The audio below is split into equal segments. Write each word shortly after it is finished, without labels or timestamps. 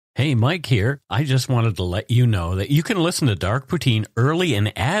Hey, Mike here. I just wanted to let you know that you can listen to Dark Poutine early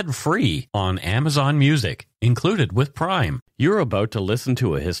and ad-free on Amazon Music, included with Prime. You're about to listen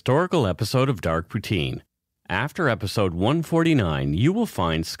to a historical episode of Dark Poutine. After episode 149, you will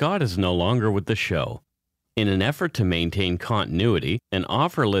find Scott is no longer with the show. In an effort to maintain continuity and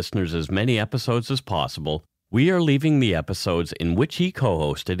offer listeners as many episodes as possible, we are leaving the episodes in which he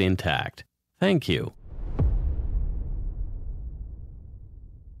co-hosted intact. Thank you.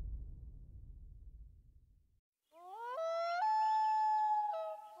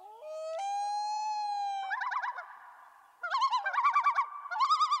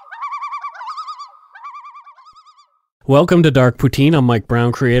 Welcome to Dark Poutine. I'm Mike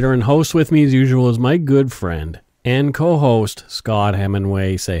Brown, creator and host. With me as usual is my good friend and co-host, Scott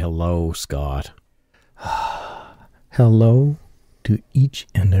Hemingway. Say hello, Scott. Hello to each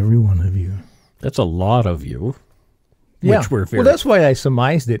and every one of you. That's a lot of you. Yeah, which we're very, well, that's why I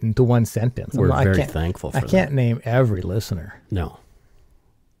surmised it into one sentence. We're very thankful for that. I can't name every listener. No.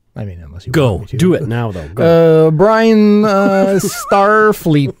 I mean, unless you go. want me to. Do it now, though. Go. Brian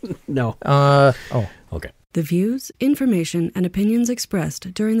Starfleet. No. Okay. The views, information, and opinions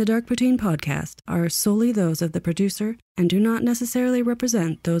expressed during the Dark Poutine podcast are solely those of the producer and do not necessarily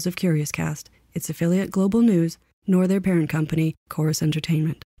represent those of Curious Cast, its affiliate Global News, nor their parent company, Chorus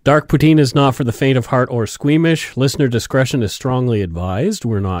Entertainment. Dark Poutine is not for the faint of heart or squeamish. Listener discretion is strongly advised.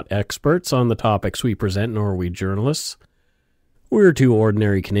 We're not experts on the topics we present, nor are we journalists. We're two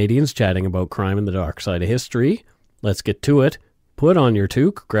ordinary Canadians chatting about crime and the dark side of history. Let's get to it. Put on your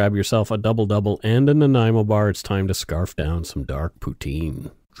toque, grab yourself a double-double and a Nanaimo bar. It's time to scarf down some Dark Poutine.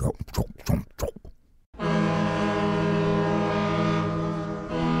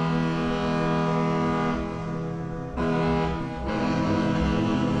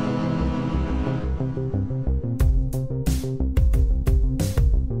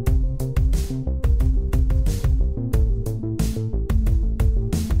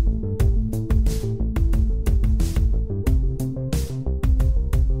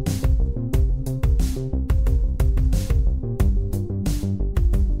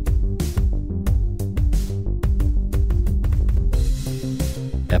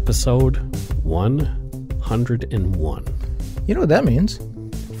 Episode 101. You know what that means?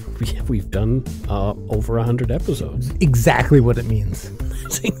 We've done over 100 episodes. Exactly what it means.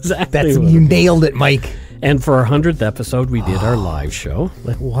 That's exactly what you nailed it, Mike. And for our 100th episode, we did our live show.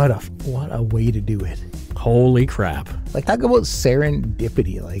 Like, what a way to do it. Holy crap. Like, talk about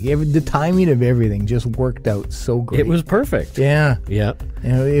serendipity. Like, the timing of everything just worked out so great. It was perfect. Yeah. Yep. You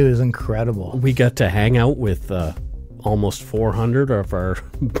know, it was incredible. We got to hang out with almost 400 of our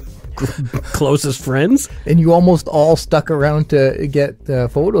closest friends. And you almost all stuck around to get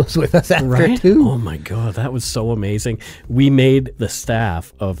photos with us after, right? too. Oh, my God. That was so amazing. We made the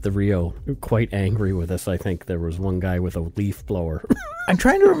staff of the Rio quite angry with us. I think there was one guy with a leaf blower. I'm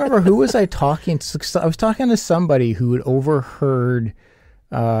trying to remember who was I talking to. I was talking to somebody who had overheard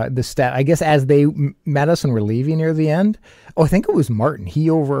the staff, I guess, as they met us and were leaving near the end. Oh, I think it was Martin.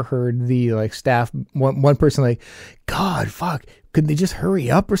 He overheard the staff. One person God, fuck, could they just hurry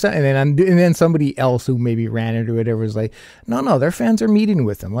up or something? And then somebody else who maybe ran into it was like, no, their fans are meeting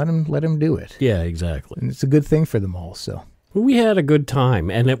with them. Let them do it. Yeah, exactly. And it's a good thing for them all. So we had a good time,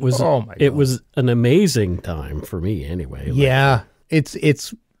 and it was it was an amazing time for me anyway. Yeah,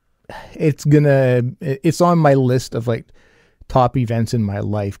 it's on my list of top events in my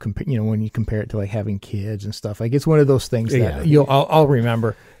life, when you compare it to having kids and stuff. It's one of those things that I'll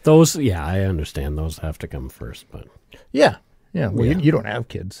remember. Those, I understand those have to come first, but yeah. Well, you don't have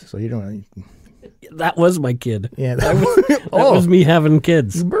kids, so you don't. That was my kid. Yeah, that was me having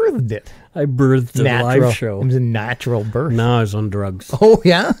kids. You birthed it. I birthed a live show. It was a natural birth. No, I was on drugs. Oh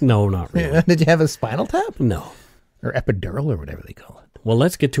yeah? No, not really. Did you have a spinal tap? No, or epidural or whatever they call it. Well,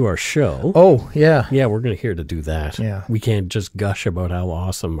 let's get to our show. Oh, yeah. Yeah, we're here to do that. Yeah. We can't just gush about how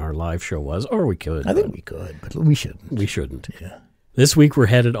awesome our live show was, or we could. I think we could, but we shouldn't. We shouldn't. Yeah. This week we're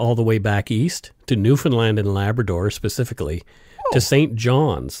headed all the way back east to Newfoundland and Labrador, specifically to St.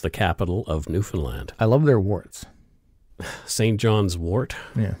 John's, the capital of Newfoundland. I love their warts. St. John's wort?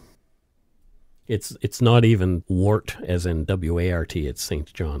 Yeah. It's not even wart as in W-A-R-T. It's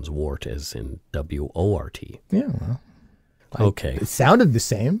St. John's wort as in W-O-R-T. Yeah, well. Okay. It sounded the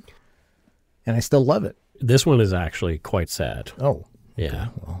same, and I still love it. This one is actually quite sad. Oh. Yeah. Okay.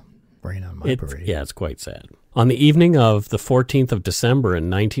 Well, rain on my parade. Yeah, it's quite sad. On the evening of the 14th of December in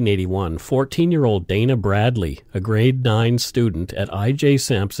 1981, 14-year-old Dana Bradley, a grade 9 student at I.J.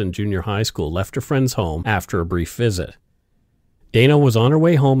 Sampson Junior High School, left her friend's home after a brief visit. Dana was on her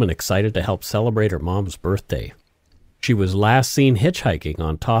way home and excited to help celebrate her mom's birthday. She was last seen hitchhiking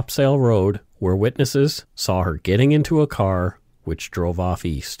on Topsail Road, where witnesses saw her getting into a car which drove off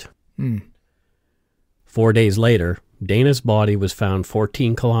east. 4 days later, Dana's body was found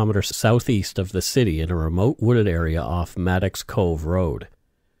 14 kilometers southeast of the city in a remote wooded area off Maddox Cove Road.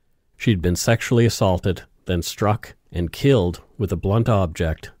 She'd been sexually assaulted, then struck and killed with a blunt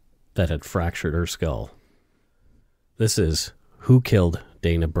object that had fractured her skull. This is Who Killed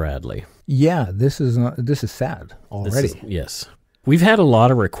Dana Bradley. Yeah, this is sad already. Yes. We've had a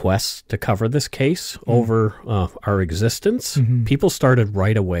lot of requests to cover this case over our existence. People started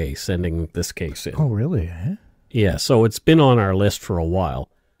right away sending this case in. Oh, really? Eh? Yeah, so it's been on our list for a while.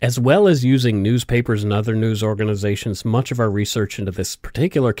 As well as using newspapers and other news organizations, much of our research into this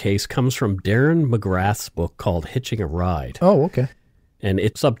particular case comes from Darren McGrath's book called Hitching a Ride. Oh, okay. And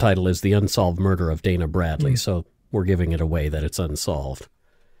its subtitle is The Unsolved Murder of Dana Bradley, so we're giving it away that it's unsolved.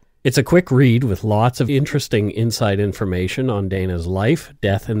 It's a quick read with lots of interesting inside information on Dana's life,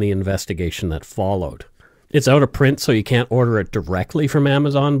 death, and the investigation that followed. It's out of print, so you can't order it directly from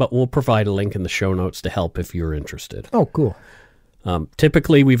Amazon, but we'll provide a link in the show notes to help if you're interested. Oh, cool.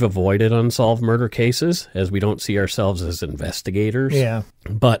 Typically, we've avoided unsolved murder cases, as we don't see ourselves as investigators. Yeah.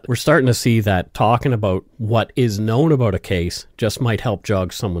 But we're starting to see that talking about what is known about a case just might help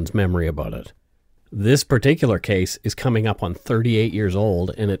jog someone's memory about it. This particular case is coming up on 38 years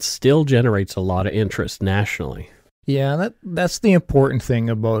old, and it still generates a lot of interest nationally. Yeah, that's the important thing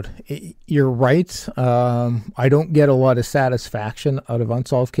about it. You're right. I don't get a lot of satisfaction out of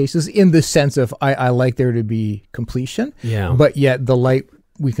unsolved cases in the sense of I like there to be completion. Yeah. But yet the light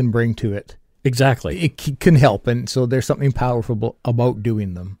we can bring to it. Exactly. It can help. And so there's something powerful about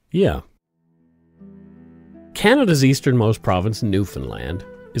doing them. Yeah. Canada's easternmost province, Newfoundland,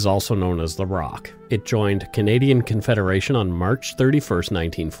 is also known as the Rock. It joined Canadian Confederation on March 31st,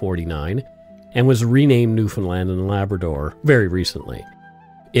 1949, and was renamed Newfoundland and Labrador very recently.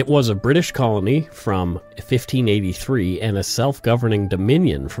 It was a British colony from 1583 and a self-governing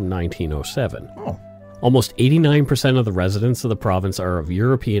dominion from 1907. Oh. Almost 89% of the residents of the province are of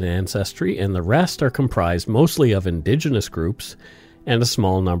European ancestry, and the rest are comprised mostly of indigenous groups and a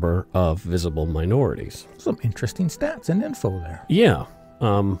small number of visible minorities. Some interesting stats and info there. Yeah.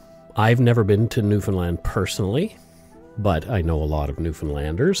 I've never been to Newfoundland personally, but I know a lot of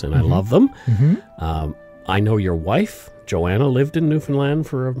Newfoundlanders, and I love them. I know your wife, Joanna, lived in Newfoundland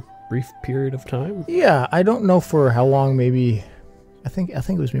for a brief period of time. Yeah, I don't know for how long. Maybe I think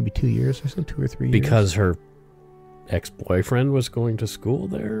it was maybe 2 years or so, 2 or 3 years. Because her ex-boyfriend was going to school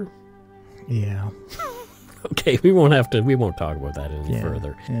there. Yeah. Okay, we won't talk about that any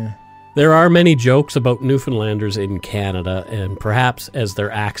further. Yeah. There are many jokes about Newfoundlanders in Canada, and perhaps as their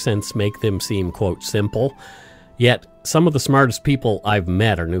accents make them seem, quote, simple. Yet, some of the smartest people I've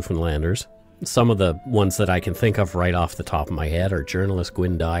met are Newfoundlanders. Some of the ones that I can think of right off the top of my head are journalist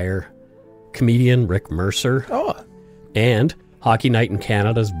Gwyn Dyer, comedian Rick Mercer, and Hockey Night in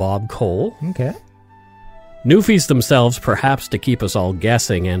Canada's Bob Cole. Okay. Newfies themselves, perhaps to keep us all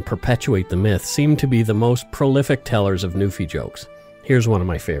guessing and perpetuate the myth, seem to be the most prolific tellers of Newfie jokes. Here's one of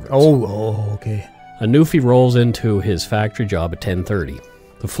my favorites. Oh, okay. A Newfie rolls into his factory job at 10:30.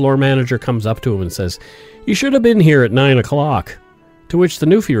 The floor manager comes up to him and says, "You should have been here at 9 o'clock." To which the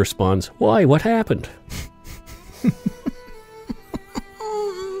Newfie responds, "Why, what happened?"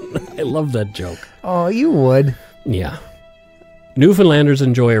 I love that joke. Oh, you would. Yeah. Newfoundlanders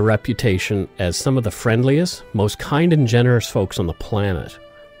enjoy a reputation as some of the friendliest, most kind and generous folks on the planet.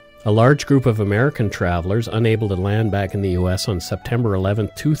 A large group of American travelers unable to land back in the U.S. on September 11,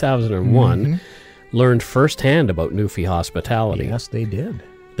 2001, learned firsthand about Newfie hospitality. Yes, they did.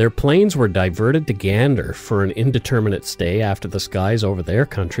 Their planes were diverted to Gander for an indeterminate stay after the skies over their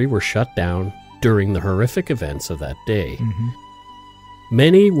country were shut down during the horrific events of that day.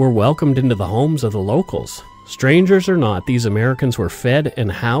 Many were welcomed into the homes of the locals. Strangers or not, these Americans were fed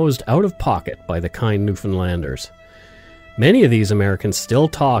and housed out of pocket by the kind Newfoundlanders. Many of these Americans still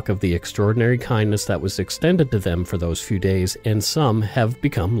talk of the extraordinary kindness that was extended to them for those few days, and some have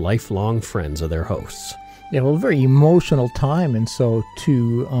become lifelong friends of their hosts. Yeah, well, a very emotional time, and so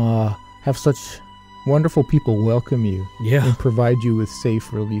to have such wonderful people welcome you and provide you with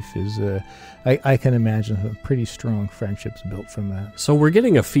safe relief is, I can imagine, pretty strong friendships built from that. So we're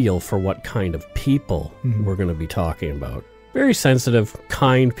getting a feel for what kind of people we're going to be talking about. Very sensitive,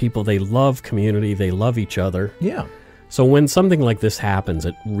 kind people. They love community. They love each other. Yeah. So when something like this happens,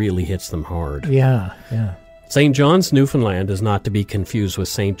 it really hits them hard. Yeah, yeah. St. John's, Newfoundland is not to be confused with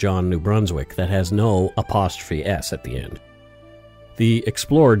St. John, New Brunswick, that has no apostrophe S at the end. The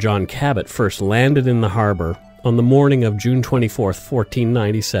explorer John Cabot first landed in the harbor on the morning of June 24th,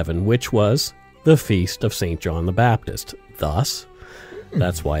 1497, which was the feast of St. John the Baptist. Thus,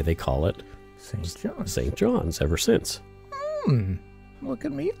 that's why they call it St. John's ever since. Look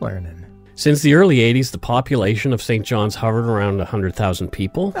at me learning. Since the early 80s, the population of St. John's hovered around 100,000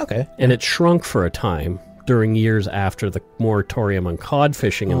 people. Okay. And it shrunk for a time during years after the moratorium on cod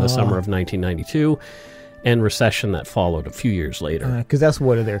fishing in the summer of 1992 and recession that followed a few years later. Because that's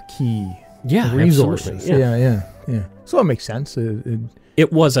one of their key Yeah, resources. absolutely. Yeah. So it makes sense.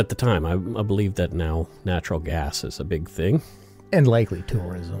 It was at the time. I believe that now natural gas is a big thing. And likely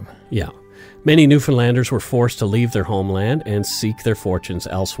tourism. Yeah. Many Newfoundlanders were forced to leave their homeland and seek their fortunes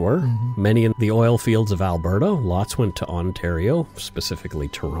elsewhere. Many in the oil fields of Alberta. Lots went to Ontario, specifically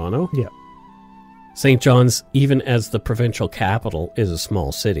Toronto. Yeah. St. John's, even as the provincial capital, is a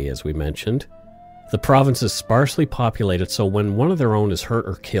small city, as we mentioned. The province is sparsely populated, so when one of their own is hurt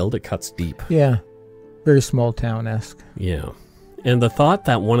or killed, it cuts deep. Yeah. Very small town-esque. Yeah. And the thought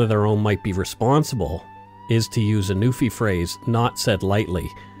that one of their own might be responsible is, to use a Newfie phrase not said lightly,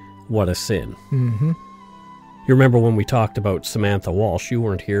 what a sin. Mm-hmm. You remember when we talked about Samantha Walsh? You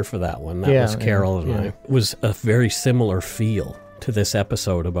weren't here for that one. That was Carol and I. It was a very similar feel to this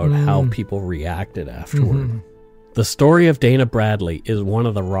episode about how people reacted afterward. The story of Dana Bradley is one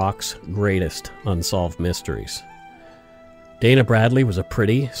of the Rock's greatest unsolved mysteries. Dana Bradley was a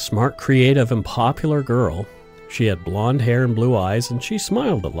pretty, smart, creative, and popular girl. She had blonde hair and blue eyes, and she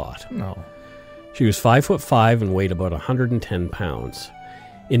smiled a lot. No. She was 5'5" and weighed about 110 pounds.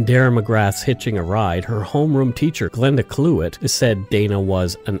 In Darren McGrath's Hitching a Ride, her homeroom teacher, Glenda Cluett, said Dana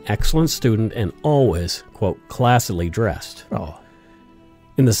was an excellent student and always, quote, classily dressed. Oh.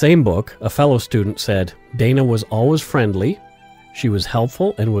 In the same book, a fellow student said, Dana was always friendly, she was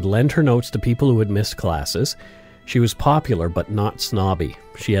helpful and would lend her notes to people who had missed classes. She was popular but not snobby.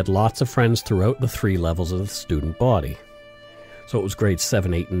 She had lots of friends throughout the 3 levels of the student body. So it was grades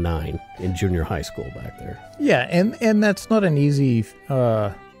 7, 8, and 9 in junior high school back there. Yeah, and that's not an easy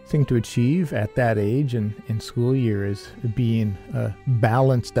thing to achieve at that age and in school year, is being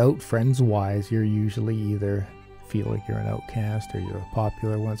balanced out friends-wise. You're usually either feel like you're an outcast or you're a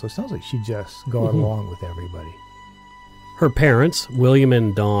popular one. So it sounds like she just got along with everybody. Her parents, William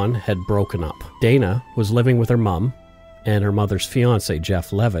and Dawn, had broken up. Dana was living with her mom and her mother's fiancé,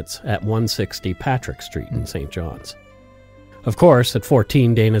 Jeff Levitz, at 160 Patrick Street in St. John's. Of course, at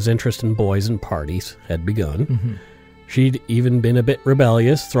 14, Dana's interest in boys and parties had begun. She'd even been a bit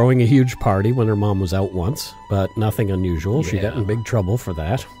rebellious, throwing a huge party when her mom was out once, but nothing unusual. She got in big trouble for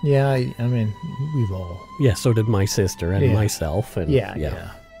that. Yeah, I mean, we've all... Yeah, so did my sister and myself. And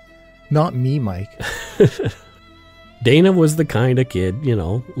Yeah. Not me, Mike. Dana was the kind of kid,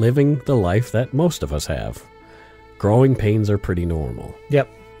 living the life that most of us have. Growing pains are pretty normal. Yep.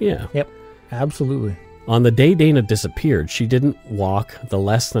 Yeah. Yep. Absolutely. On the day Dana disappeared, she didn't walk the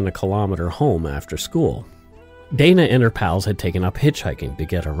less than a kilometer home after school. Dana and her pals had taken up hitchhiking to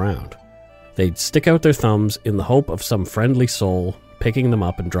get around. They'd stick out their thumbs in the hope of some friendly soul picking them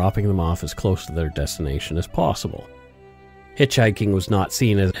up and dropping them off as close to their destination as possible. Hitchhiking was not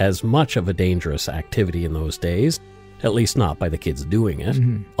seen as much of a dangerous activity in those days, at least not by the kids doing it.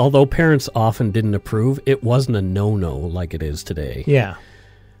 Although parents often didn't approve, it wasn't a no-no like it is today. Yeah.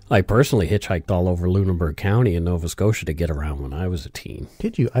 I personally hitchhiked all over Lunenburg County in Nova Scotia to get around when I was a teen.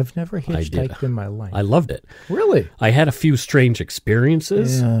 Did you? I've never hitchhiked in my life. I loved it. Really? I had a few strange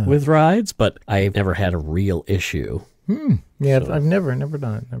experiences with rides, but I never had a real issue. Yeah, so, I've never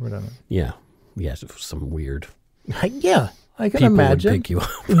done it. Never done it. Yeah. Yes, it was some weird. I can people imagine. Would pick you up.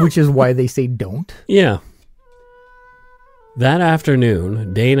 Which is why they say don't. Yeah. That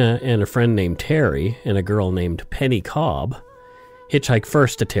afternoon, Dana and a friend named Terry and a girl named Penny Cobb hitchhiked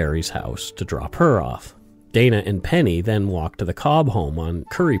first to Terry's house to drop her off. Dana and Penny then walked to the Cobb home on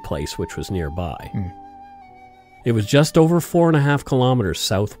Curry Place, which was nearby. It was just over 4.5 kilometers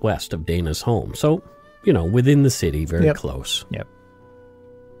southwest of Dana's home, so, within the city, very close. Yep.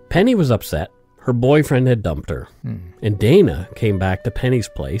 Penny was upset. Her boyfriend had dumped her, and Dana came back to Penny's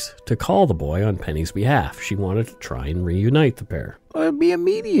place to call the boy on Penny's behalf. She wanted to try and reunite the pair. Well, be a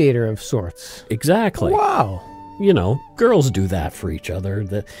mediator of sorts. Exactly. Wow. Girls do that for each other.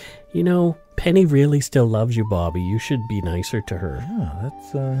 Penny really still loves you, Bobby. You should be nicer to her. Yeah,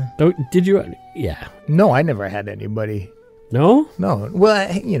 that's, Did you? Yeah. No, I never had anybody. No? No. Well,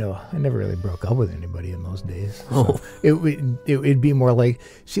 I never really broke up with anybody in those days. Oh. So it'd be more like,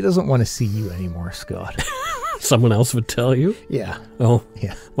 she doesn't want to see you anymore, Scott. Someone else would tell you? Yeah. Oh.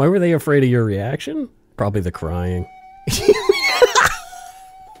 Yeah. Why were they afraid of your reaction? Probably the crying.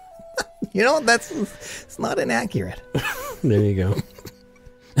 It's not inaccurate. There you go.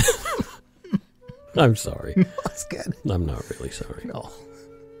 I'm sorry. No, that's good. I'm not really sorry. No.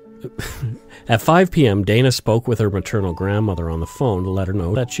 At 5 p.m., Dana spoke with her maternal grandmother on the phone to let her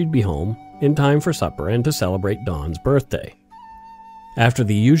know that she'd be home in time for supper and to celebrate Dawn's birthday. After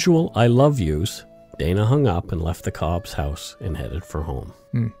the usual I love yous, Dana hung up and left the Cobb's house and headed for home.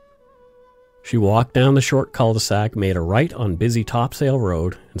 She walked down the short cul-de-sac, made a right on busy Topsail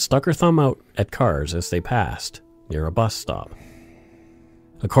Road, and stuck her thumb out at cars as they passed, near a bus stop.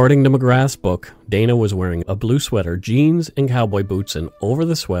 According to McGrath's book, Dana was wearing a blue sweater, jeans, and cowboy boots, and over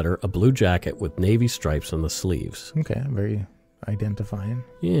the sweater, a blue jacket with navy stripes on the sleeves. Okay, very identifying.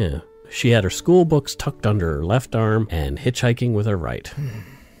 Yeah. She had her school books tucked under her left arm and hitchhiking with her right.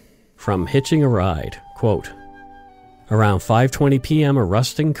 From Hitching a Ride, quote, around 5:20 p.m., a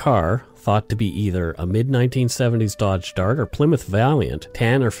rusting car, thought to be either a mid-1970s Dodge Dart or Plymouth Valiant,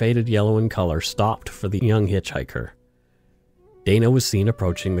 tan or faded yellow in color, stopped for the young hitchhiker. Dana was seen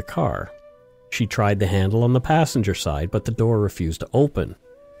approaching the car. She tried the handle on the passenger side, but the door refused to open,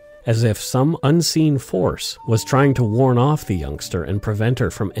 as if some unseen force was trying to warn off the youngster and prevent her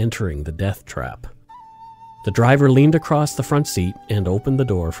from entering the death trap. The driver leaned across the front seat and opened the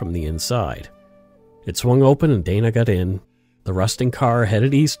door from the inside. It swung open and Dana got in. The rusting car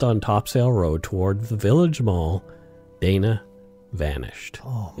headed east on Topsail Road toward the Village Mall. Dana vanished.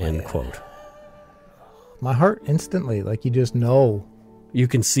 End quote. My heart instantly, like you just know. You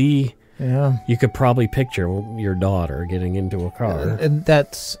can see, Yeah. you could probably picture your daughter getting into a car. And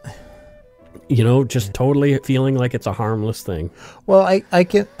that's, Just totally feeling like it's a harmless thing. well,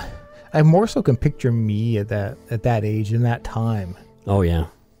 I more so can picture me at that age in that time. Oh, yeah.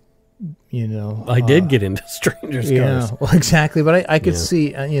 I did get into strangers' cars. Yeah, well, exactly. But I could Yeah.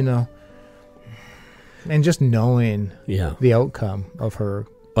 see, and just knowing Yeah. the outcome of her.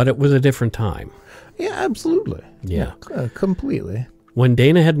 But it was a different time. Yeah, absolutely. Yeah. Completely. When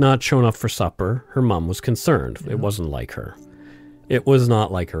Dana had not shown up for supper, her mom was concerned. It wasn't like her. It was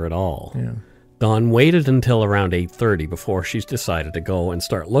not like her at all. Yeah. Dawn waited until around 8:30 before she decided to go and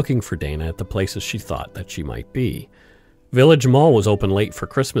start looking for Dana at the places she thought that she might be. Village Mall was open late for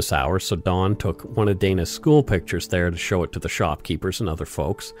Christmas hours, so Dawn took one of Dana's school pictures there to show it to the shopkeepers and other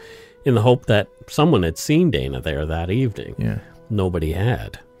folks, in the hope that someone had seen Dana there that evening. Yeah. Nobody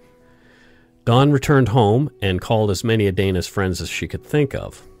had. Dawn returned home and called as many of Dana's friends as she could think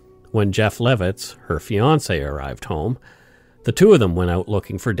of. When Jeff Levitz, her fiancé, arrived home, the two of them went out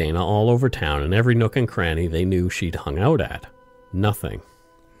looking for Dana all over town in every nook and cranny they knew she'd hung out at. Nothing.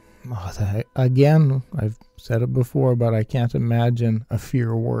 Again, I've said it before, but I can't imagine a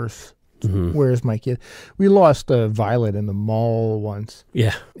fear worse. Mm-hmm. Where's my kid? We lost Violet in the mall once.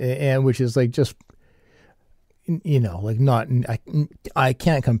 Yeah. And which is like just, like not, I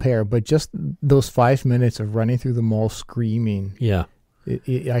can't compare, but just those 5 minutes of running through the mall screaming. Yeah.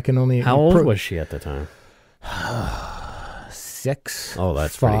 I can only. How old was she at the time? 6. Oh,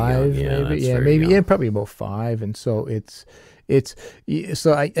 that's 5, pretty young. Yeah, maybe. that's Yeah, very maybe. young. Yeah, probably about 5. And so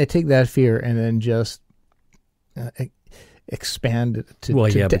so I take that fear and then just expand it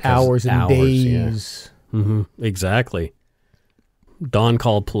to hours and days. Yeah. Mm-hmm. Exactly. Dawn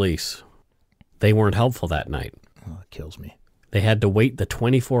called police. They weren't helpful that night. Oh, it kills me. They had to wait the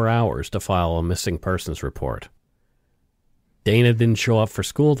 24 hours to file a missing persons report. Dana didn't show up for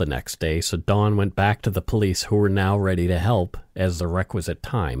school the next day, so Dawn went back to the police, who were now ready to help as the requisite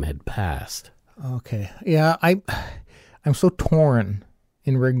time had passed. Okay. Yeah, I'm so torn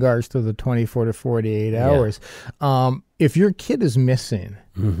in regards to the 24 to 48 hours. If your kid is missing,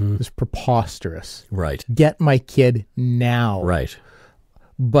 it's preposterous. Right. Get my kid now. Right.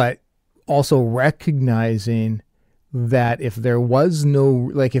 But also recognizing that if there was no,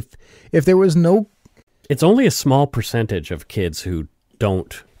 like if there was no, it's only a small percentage of kids who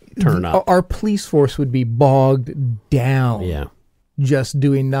don't turn up. Our police force would be bogged down. Yeah. Just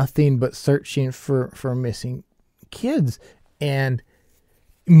doing nothing but searching for missing kids. And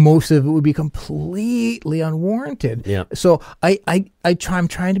most of it would be completely unwarranted. Yeah. So I'm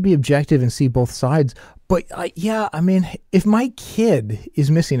trying to be objective and see both sides. But I mean, if my kid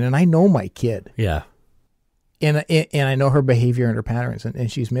is missing, and I know my kid, Yeah. and I know her behavior and her patterns, and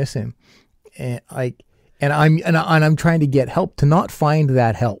she's missing, and I'm trying to get help, to not find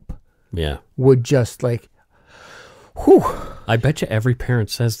that help Yeah. would just like, whew. I bet you every parent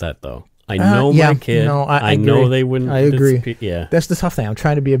says that, though. I know my kid. No, I know agree. they wouldn't. I agree. Yeah. That's the tough thing. I'm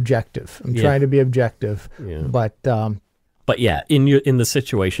trying to be objective. Yeah. But yeah, in the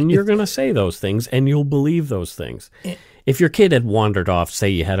situation, you're going to say those things and you'll believe those things. If your kid had wandered off, say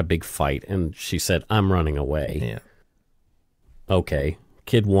you had a big fight and she said, "I'm running away." Yeah. Okay.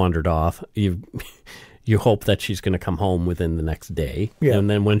 Kid wandered off. You hope that she's going to come home within the next day. Yeah. And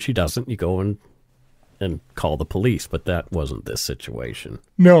then when she doesn't, you go and and call the police, but that wasn't this situation.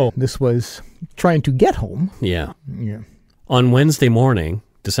 No, this was trying to get home. Yeah. Yeah. On Wednesday morning,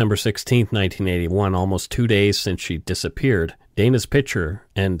 December 16th, 1981, almost 2 days since she disappeared, Dana's picture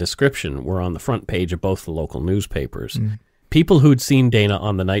and description were on the front page of both the local newspapers. People who'd seen Dana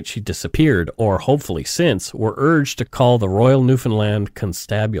on the night she disappeared, or hopefully since, were urged to call the Royal Newfoundland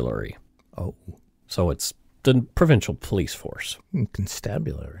Constabulary. Oh. So it's the provincial police force.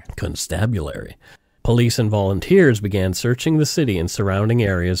 Constabulary. Constabulary. Police and volunteers began searching the city and surrounding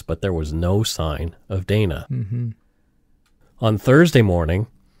areas, but there was no sign of Dana. On Thursday morning,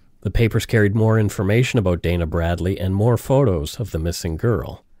 the papers carried more information about Dana Bradley and more photos of the missing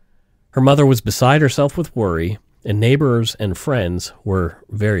girl. Her mother was beside herself with worry, and neighbors and friends were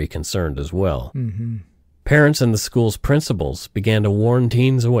very concerned as well. Parents and the school's principals began to warn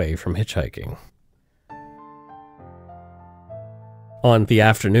teens away from hitchhiking. On the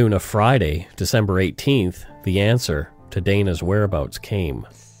afternoon of Friday, December 18th, the answer to Dana's whereabouts came.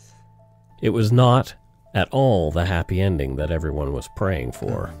 It was not at all the happy ending that everyone was praying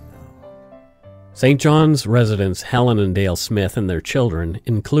for. St. John's residents Helen and Dale Smith and their children,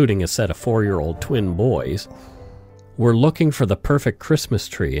 including a set of 4-year-old twin boys, were looking for the perfect Christmas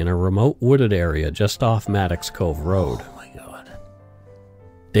tree in a remote wooded area just off Maddox Cove Road. Oh, my God.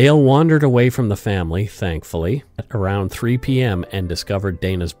 Dale wandered away from the family, thankfully, at around 3 p.m. and discovered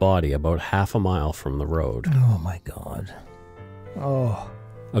Dana's body about half a mile from the road. Oh, my God. Oh.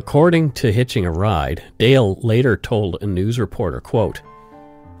 According to Hitching a Ride, Dale later told a news reporter, quote,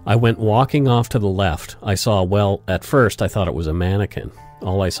 "I went walking off to the left. I saw, well, at first I thought it was a mannequin.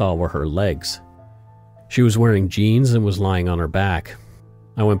 All I saw were her legs. She was wearing jeans and was lying on her back.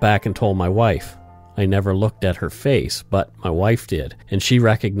 I went back and told my wife. I never looked at her face, but my wife did, and she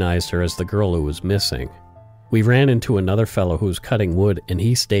recognized her as the girl who was missing. We ran into another fellow who was cutting wood, and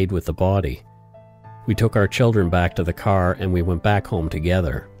he stayed with the body. We took our children back to the car, and we went back home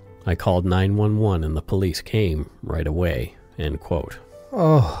together. I called 911, and the police came right away." End quote.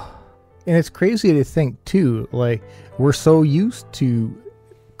 Oh. And it's crazy to think, too, like, we're so used to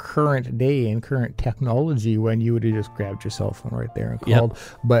current day and current technology when you would have just grabbed your cell phone right there and called,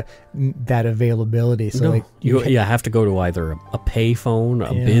 but that availability. So, like, you have to go to either a pay phone,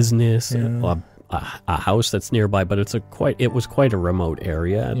 a business, a house that's nearby, but it was quite a remote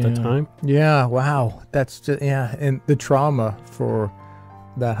area at the time. Yeah, wow. That's just, and the trauma for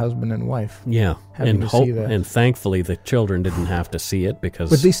that husband and wife. Yeah, having to see that. And thankfully the children didn't have to see it because...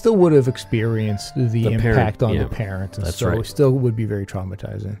 But they still would have experienced the impact on the parent, parents, and that's so right. it still would be very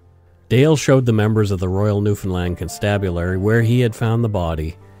traumatizing. Dale showed the members of the Royal Newfoundland Constabulary where he had found the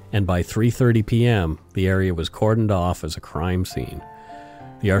body, and by 3:30 p.m., the area was cordoned off as a crime scene.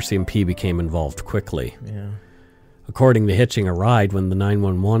 The RCMP became involved quickly. Yeah. According to Hitching a Ride, when the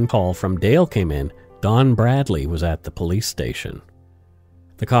 911 call from Dale came in, Dawn Bradley was at the police station.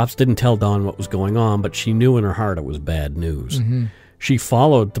 The cops didn't tell Dawn what was going on, but she knew in her heart it was bad news. She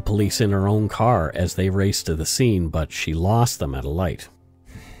followed the police in her own car as they raced to the scene, but she lost them at a light.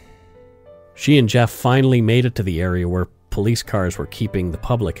 She and Jeff finally made it to the area where police cars were keeping the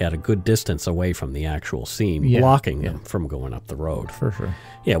public at a good distance away from the actual scene, blocking them from going up the road. For sure.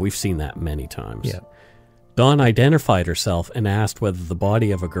 Yeah, we've seen that many times. Yeah. Dawn identified herself and asked whether the body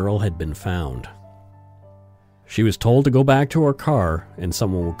of a girl had been found. She was told to go back to her car and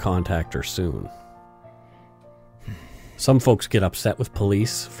someone would contact her soon. Some folks get upset with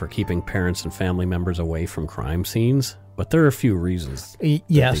police for keeping parents and family members away from crime scenes, but there are a few reasons that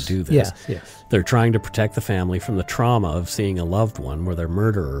they do this. Yes. They're trying to protect the family from the trauma of seeing a loved one where their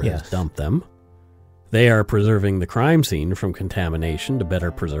murderer has dumped them. They are preserving the crime scene from contamination to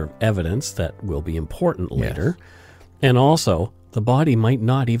better preserve evidence that will be important later. And also, the body might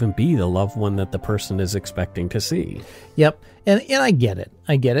not even be the loved one that the person is expecting to see. Yep. And I get it.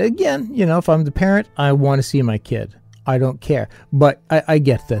 Again, if I'm the parent, I want to see my kid. I don't care. But I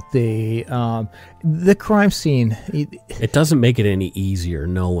get that the crime scene... It doesn't make it any easier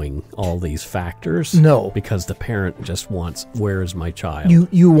knowing all these factors. No. Because the parent just wants, where is my child?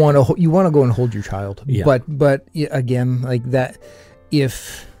 You want to go and hold your child. Yeah. But again, like that,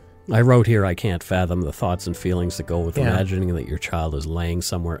 if... I wrote here, I can't fathom the thoughts and feelings that go with imagining that your child is laying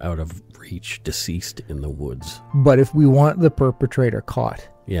somewhere out of reach, deceased in the woods. But if we want the perpetrator caught,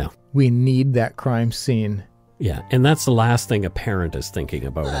 we need that crime scene. Yeah, and that's the last thing a parent is thinking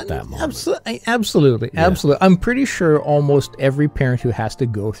about at that moment. Absolutely. I'm pretty sure almost every parent who has to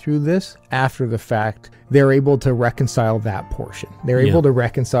go through this after the fact, they're able to reconcile that portion. They're able to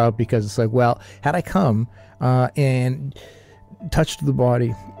reconcile because it's like, well, had I come and touched the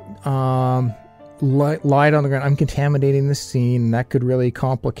body, lied on the ground. I'm contaminating the scene, and that could really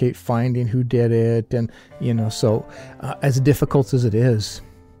complicate finding who did it. And, so as difficult as it is,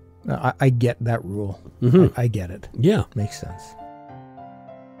 I get that rule. Mm-hmm. I get it. Yeah. Makes sense.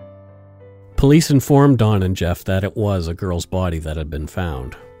 Police informed Don and Jeff that it was a girl's body that had been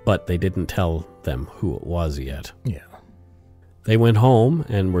found, but they didn't tell them who it was yet. Yeah. They went home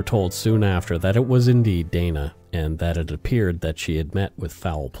and were told soon after that it was indeed Dana, and that it appeared that she had met with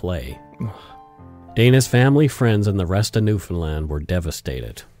foul play. Dana's family, friends, and the rest of Newfoundland were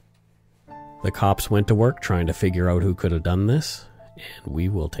devastated. The cops went to work trying to figure out who could have done this, and we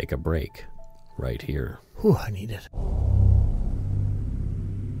will take a break right here. Whew, I need it.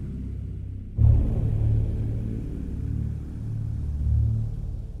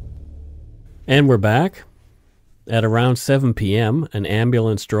 And we're back. At around 7 p.m., an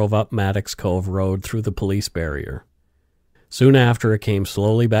ambulance drove up Maddox Cove Road through the police barrier. Soon after, it came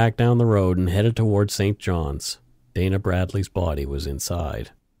slowly back down the road and headed towards St. John's. Dana Bradley's body was inside.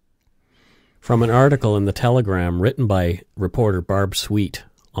 From an article in the Telegram written by reporter Barb Sweet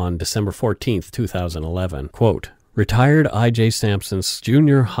on December 14th, 2011, quote, retired I.J. Sampson's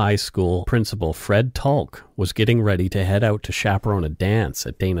junior high school principal Fred Tulk was getting ready to head out to chaperone a dance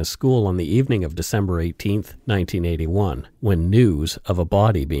at Dana's school on the evening of December 18th, 1981, when news of a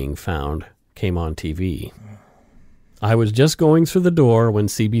body being found came on TV. I was just going through the door when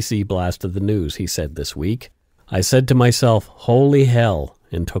CBC blasted the news, he said this week. I said to myself, holy hell,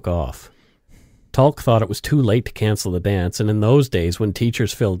 and took off. Tulk thought it was too late to cancel the dance, and in those days when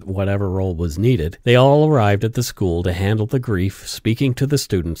teachers filled whatever role was needed, they all arrived at the school to handle the grief, speaking to the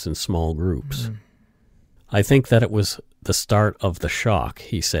students in small groups. I think that it was the start of the shock,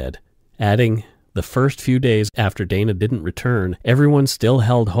 he said, adding, the first few days after Dana didn't return, everyone still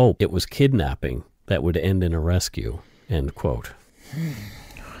held hope it was kidnapping that would end in a rescue, end quote.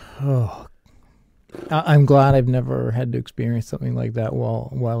 Oh, I'm glad I've never had to experience something like that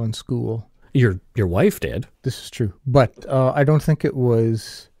while in school. Your wife did. This is true. But I don't think it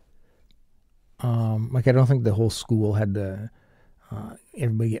was, I don't think the whole school had to,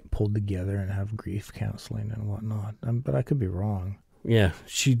 everybody get pulled together and have grief counseling and whatnot. But I could be wrong. Yeah,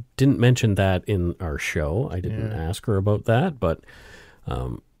 she didn't mention that in our show. I didn't ask her about that, but...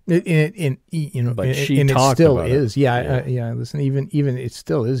 But she and talked it still about is. it. Yeah. Listen, even it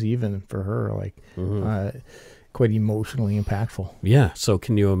still is, even for her, quite emotionally impactful. Yeah. So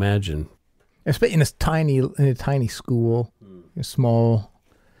can you imagine? Especially in a tiny school, a small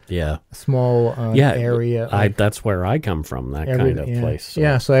area. That's where I come from. That kind of place. So.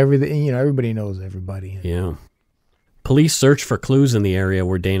 Yeah. So everybody knows everybody. Yeah. Police searched for clues in the area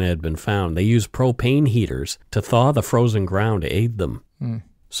where Dana had been found. They used propane heaters to thaw the frozen ground to aid them.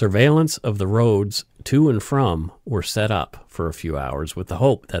 Surveillance of the roads to and from were set up for a few hours with the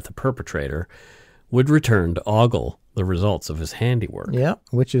hope that the perpetrator would return to ogle the results of his handiwork. Yeah,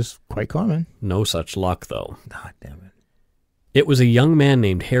 which is quite common. No such luck, though. God damn it. It was a young man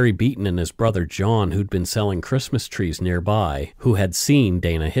named Harry Beaton and his brother John who'd been selling Christmas trees nearby who had seen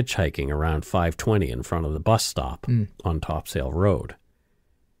Dana hitchhiking around 5:20 in front of the bus stop on Topsail Road.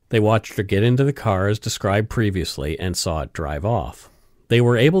 They watched her get into the car as described previously and saw it drive off. They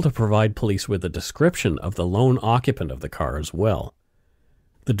were able to provide police with a description of the lone occupant of the car as well.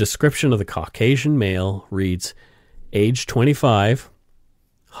 The description of the Caucasian male reads, age 25,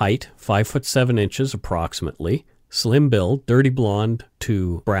 height 5'7" approximately, slim build, dirty blonde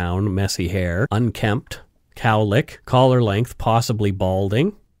to brown, messy hair, unkempt, cowlick, collar length, possibly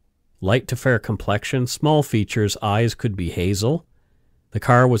balding, light to fair complexion, small features, eyes could be hazel. The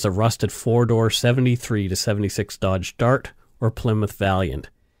car was a rusted 4-door 73 to 76 Dodge Dart or Plymouth Valiant.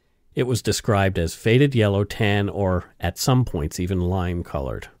 It was described as faded yellow, tan, or at some points even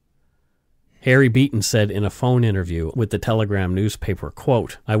lime-colored. Harry Beaton said in a phone interview with the Telegram newspaper,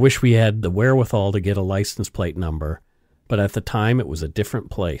 quote, I wish we had the wherewithal to get a license plate number, but at the time it was a different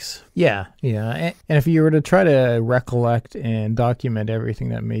place. Yeah. And if you were to try to recollect and document everything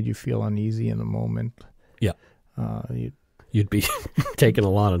that made you feel uneasy in the moment, you'd be taking a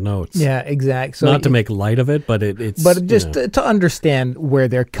lot of notes. Yeah, exactly. So not to make light of it, but it's... But just to understand where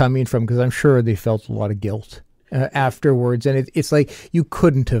they're coming from, because I'm sure they felt a lot of guilt afterwards. And it's like you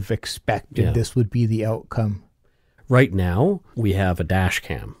couldn't have expected this would be the outcome. Right now, we have a dash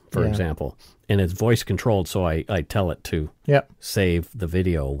cam, for example, and it's voice controlled, so I tell it to save the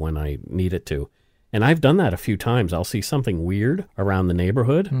video when I need it to. And I've done that a few times. I'll see something weird around the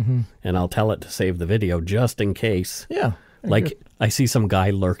neighborhood, and I'll tell it to save the video just in case. Yeah. Like, I see some guy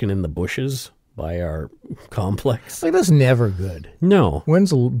lurking in the bushes by our complex. Like, that's never good. No.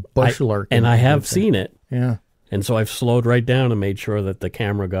 When's a bush lurking? And I have seen it. Yeah. And so I've slowed right down and made sure that the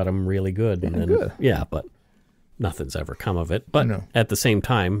camera got him really good. And then, good. Yeah, but nothing's ever come of it. But No. at the same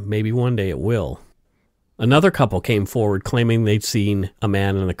time, maybe one day it will. Another couple came forward claiming they'd seen a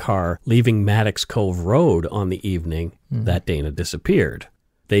man in a car leaving Maddox Cove Road on the evening that Dana disappeared.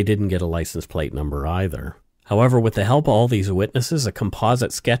 They didn't get a license plate number either. However, with the help of all these witnesses, a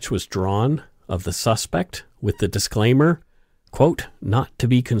composite sketch was drawn of the suspect with the disclaimer, quote, not to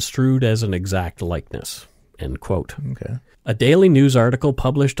be construed as an exact likeness, end quote. Okay. A Daily News article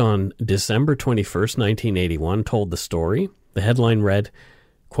published on December 21st, 1981 told the story. The headline read,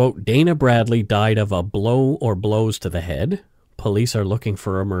 quote, Dana Bradley died of a blow or blows to the head. Police are looking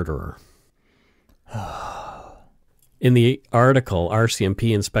for a murderer. In the article,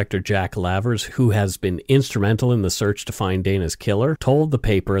 RCMP Inspector Jack Lavers, who has been instrumental in the search to find Dana's killer, told the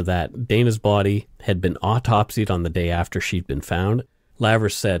paper that Dana's body had been autopsied on the day after she'd been found.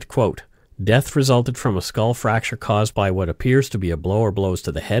 Lavers said, quote, death resulted from a skull fracture caused by what appears to be a blow or blows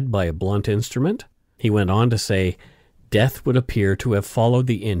to the head by a blunt instrument. He went on to say, death would appear to have followed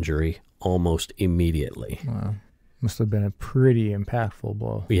the injury almost immediately. Wow. Must have been a pretty impactful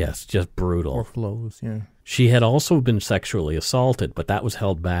blow. Yes, just brutal. Or blows, yeah. She had also been sexually assaulted, but that was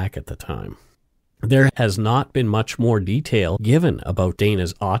held back at the time. There has not been much more detail given about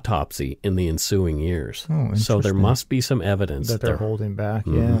Dana's autopsy in the ensuing years. Oh, so there interesting. must be some evidence That they're holding back,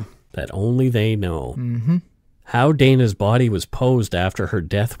 that only they know. Mm-hmm. How Dana's body was posed after her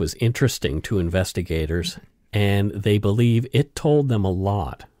death was interesting to investigators, and they believe it told them a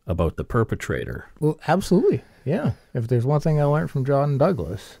lot about the perpetrator. Well, absolutely, yeah. If there's one thing I learned from John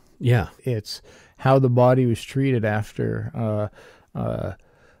Douglas, Yeah. it's how the body was treated after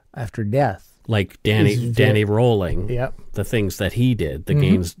death. Like Danny Rolling, Yep. the things that he did,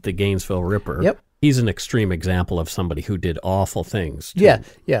 the Gainesville Ripper. Yep. He's an extreme example of somebody who did awful things. Yeah.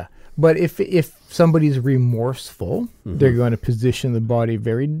 But if somebody's remorseful, they're going to position the body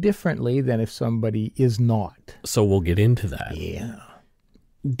very differently than if somebody is not. So we'll get into that. Yeah.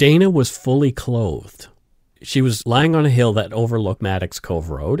 Dana was fully clothed. She was lying on a hill that overlooked Maddox Cove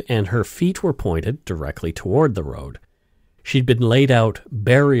Road, and her feet were pointed directly toward the road. She'd been laid out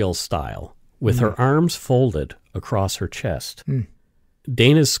burial style, with her arms folded across her chest.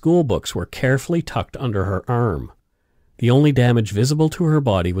 Dana's school books were carefully tucked under her arm. The only damage visible to her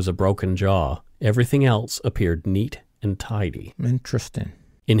body was a broken jaw. Everything else appeared neat and tidy. Interesting.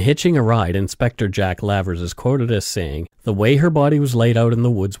 In Hitching a Ride, Inspector Jack Lavers is quoted as saying, the way her body was laid out in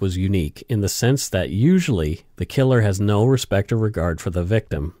the woods was unique in the sense that usually the killer has no respect or regard for the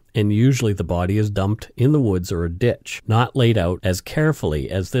victim, and usually the body is dumped in the woods or a ditch, not laid out as carefully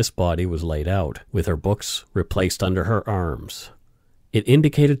as this body was laid out, with her books replaced under her arms. It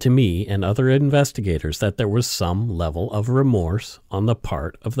indicated to me and other investigators that there was some level of remorse on the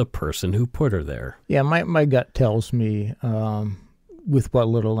part of the person who put her there. Yeah, my gut tells me, with what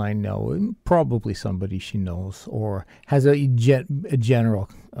little I know, probably somebody she knows or has a general,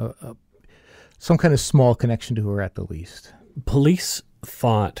 some kind of small connection to her at the least. Police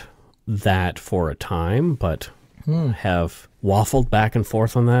thought that for a time, but have waffled back and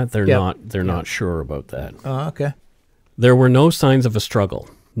forth on that. They're not sure about that. Okay. There were no signs of a struggle.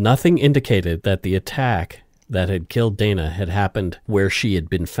 Nothing indicated that the attack that had killed Dana had happened where she had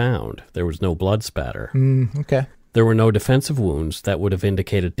been found. There was no blood spatter. Okay. There were no defensive wounds that would have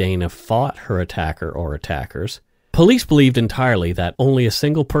indicated Dana fought her attacker or attackers. Police believed entirely that only a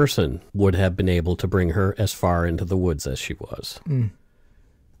single person would have been able to bring her as far into the woods as she was.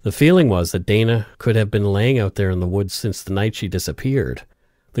 The feeling was that Dana could have been laying out there in the woods since the night she disappeared.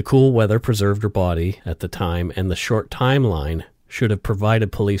 The cool weather preserved her body at the time, and the short timeline should have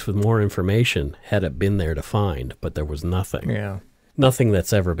provided police with more information had it been there to find, but there was nothing. Yeah. Nothing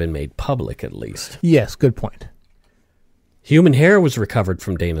that's ever been made public, at least. Yes, good point. Human hair was recovered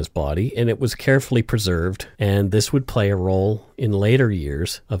from Dana's body, and it was carefully preserved, and this would play a role in later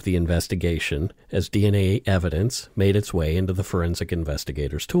years of the investigation as DNA evidence made its way into the forensic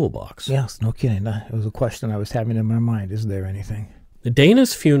investigator's toolbox. Yes, no kidding. It was a question I was having in my mind. Is there anything?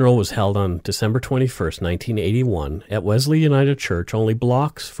 Dana's funeral was held on December 21st, 1981, at Wesley United Church, only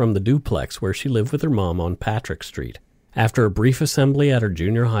blocks from the duplex where she lived with her mom on Patrick Street. After a brief assembly at her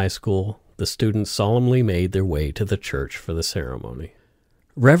junior high school, the students solemnly made their way to the church for the ceremony.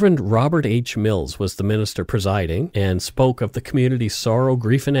 Reverend Robert H. Mills was the minister presiding and spoke of the community's sorrow,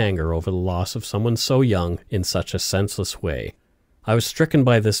 grief, and anger over the loss of someone so young in such a senseless way. I was stricken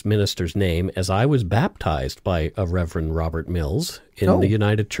by this minister's name as I was baptized by a Reverend Robert Mills in the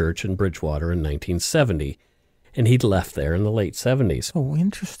United Church in Bridgewater in 1970, and he'd left there in the late 70s. Oh,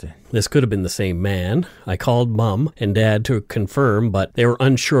 interesting. This could have been the same man. I called Mom and Dad to confirm, but they were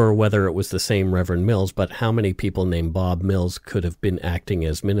unsure whether it was the same Reverend Mills. But how many people named Bob Mills could have been acting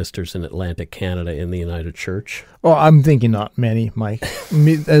as ministers in Atlantic Canada in the United Church? Oh, I'm thinking not many, Mike.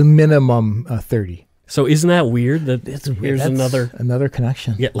 A minimum 30. So isn't that weird? Here's That's another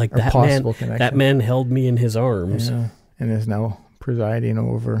connection. Yeah, like or that possible man. connection. That man held me in his arms. Yeah, and is now presiding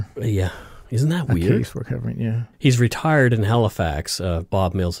over. Yeah. Isn't that a weird? Case we're covering, yeah. He's retired in Halifax.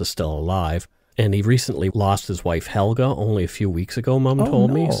 Bob Mills is still alive. And he recently lost his wife, Helga, only a few weeks ago, Mom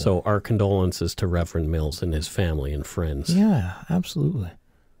told me. So our condolences to Reverend Mills and his family and friends. Yeah, absolutely.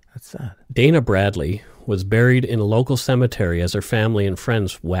 That's sad. Dana Bradley was buried in a local cemetery as her family and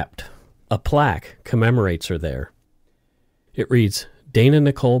friends wept. A plaque commemorates her there. It reads, Dana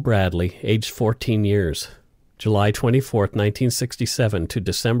Nicole Bradley, aged 14 years. July 24th, 1967 to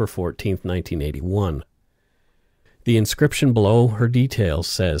December 14th, 1981. The inscription below her details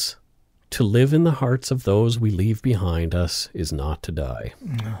says, to live in the hearts of those we leave behind us is not to die.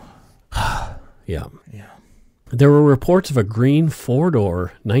 Yeah. There were reports of a green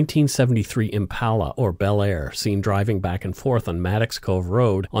four-door 1973 Impala or Bel Air seen driving back and forth on Maddox Cove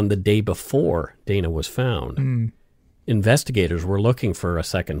Road on the day before Dana was found. Investigators were looking for a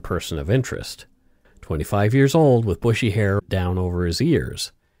second person of interest. 25 years old with bushy hair down over his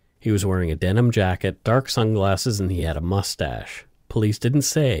ears. He was wearing a denim jacket, dark sunglasses, and he had a mustache. Police didn't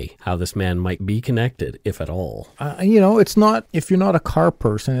say how this man might be connected, if at all. It's not, if you're not a car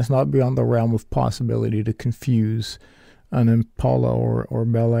person, it's not beyond the realm of possibility to confuse an Impala or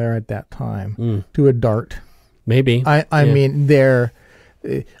Bel Air at that time to a Dart. Maybe. I mean, they're,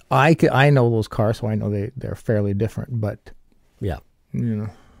 I know those cars, so I know they're fairly different, but, yeah.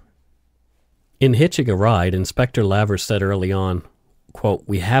 In hitching a ride, Inspector Laver said early on, quote,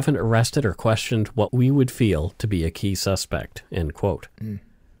 we haven't arrested or questioned what we would feel to be a key suspect, end quote.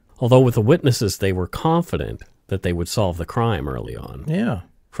 Although with the witnesses, they were confident that they would solve the crime early on. Yeah.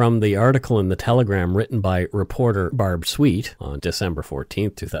 From the article in the Telegram written by reporter Barb Sweet on December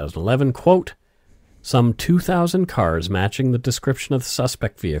 14th, 2011, quote, some 2,000 cars matching the description of the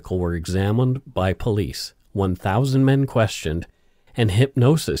suspect vehicle were examined by police, 1,000 men questioned, and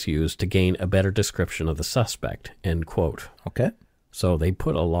hypnosis used to gain a better description of the suspect, end quote. Okay. So they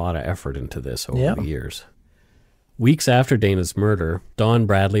put a lot of effort into this over the years. Weeks after Dana's murder, Dawn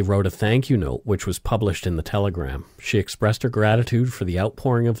Bradley wrote a thank you note which was published in the Telegram. She expressed her gratitude for the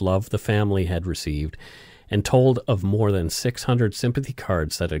outpouring of love the family had received and told of more than 600 sympathy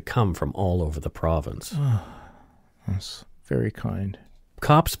cards that had come from all over the province. Oh, that's very kind.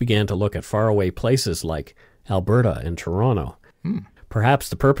 Cops began to look at faraway places like Alberta and Toronto. Perhaps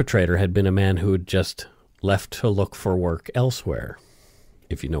the perpetrator had been a man who had just left to look for work elsewhere,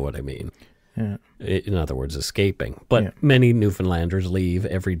 if you know what I mean. Yeah. In other words, escaping. But many Newfoundlanders leave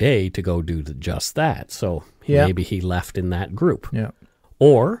every day to go do just that. So maybe he left in that group. Yeah.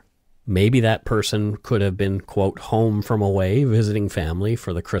 Or maybe that person could have been, quote, home from away, visiting family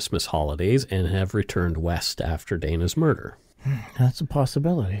for the Christmas holidays and have returned west after Dana's murder. That's a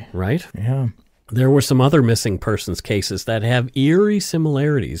possibility. Right? Yeah. There were some other missing persons cases that have eerie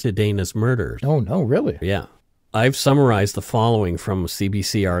similarities to Dana's murder. Oh, no, really? Yeah. I've summarized the following from a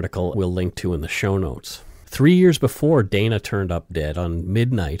CBC article we'll link to in the show notes. 3 years before Dana turned up dead on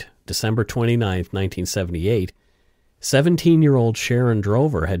midnight, December 29th, 1978, 17-year-old Sharon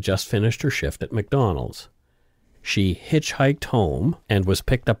Drover had just finished her shift at McDonald's. She hitchhiked home and was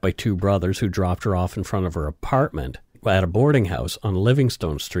picked up by two brothers who dropped her off in front of her apartment at a boarding house on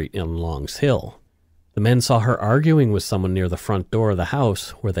Livingstone Street in Longs Hill. The men saw her arguing with someone near the front door of the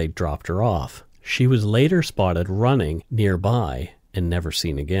house where they dropped her off. She was later spotted running nearby and never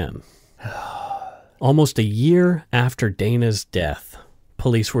seen again. Almost a year after Dana's death,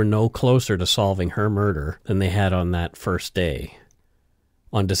 police were no closer to solving her murder than they had on that first day.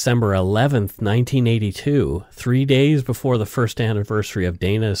 On December 11th, 1982, 3 days before the first anniversary of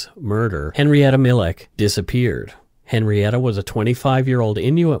Dana's murder, Henrietta Milek disappeared. Henrietta was a 25-year-old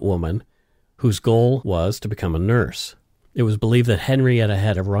Inuit woman whose goal was to become a nurse. It was believed that Henrietta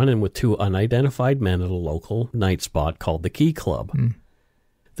had a run-in with two unidentified men at a local night spot called the Key Club.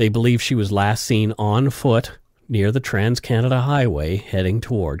 They believe she was last seen on foot near the Trans-Canada Highway heading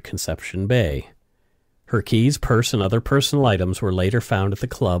toward Conception Bay. Her keys, purse, and other personal items were later found at the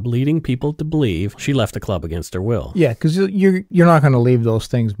club, leading people to believe she left the club against her will. Yeah, because you're not going to leave those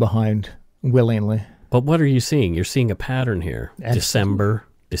things behind willingly. But what are you seeing? You're seeing a pattern here. December.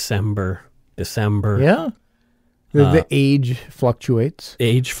 Yeah. The age fluctuates.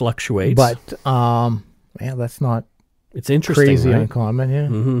 Age fluctuates. But, that's not it's interesting, crazy right? uncommon, yeah.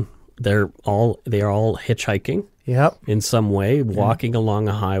 Mm-hmm. They are all hitchhiking Yep. in some way, walking along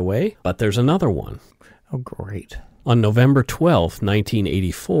a highway. But there's another one. Oh, great. On November 12th,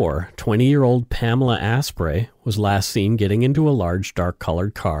 1984, 20-year-old Pamela Asprey was last seen getting into a large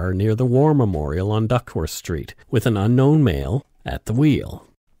dark-colored car near the War Memorial on Duckworth Street with an unknown male at the wheel.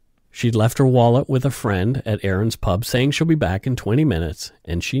 She'd left her wallet with a friend at Aaron's pub saying she'll be back in 20 minutes,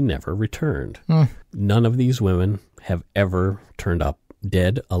 and she never returned. None of these women have ever turned up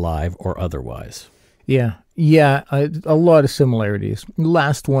dead, alive, or otherwise. Yeah. Yeah, a lot of similarities.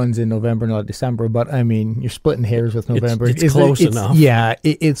 Last one's in November, not December, but I mean, you're splitting hairs with November. It's close enough. Yeah,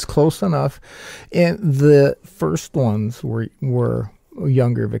 it's close enough. And the first ones were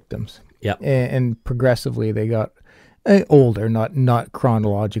younger victims. Yeah. And progressively they got older, not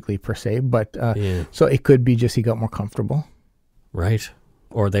chronologically per se, but so it could be just he got more comfortable. Right.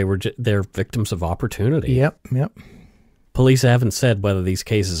 Or they're victims of opportunity. Yep. Police haven't said whether these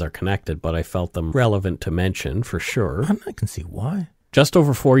cases are connected, but I felt them relevant to mention for sure. I can see why. Just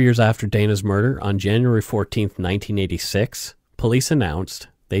over 4 years after Dana's murder, on January 14th, 1986, police announced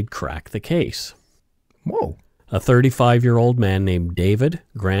they'd crack the case. Whoa. A 35-year-old man named David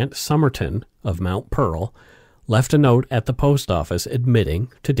Grant Somerton of Mount Pearl left a note at the post office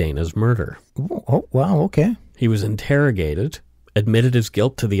admitting to Dana's murder. Oh, wow, okay. He was interrogated, admitted his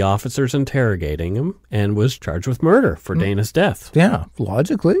guilt to the officers interrogating him, and was charged with murder for Dana's death. Yeah,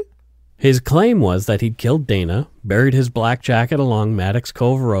 logically. His claim was that he'd killed Dana, buried his black jacket along Maddox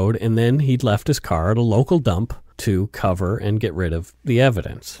Cove Road, and then he'd left his car at a local dump to cover and get rid of the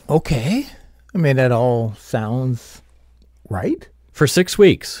evidence. Okay. I mean, that all sounds right. For 6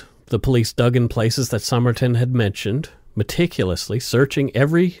 weeks, the police dug in places that Somerton had mentioned, meticulously searching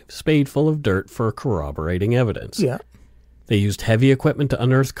every spadeful of dirt for corroborating evidence. Yeah. They used heavy equipment to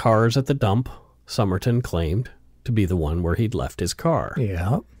unearth cars at the dump Somerton claimed to be the one where he'd left his car.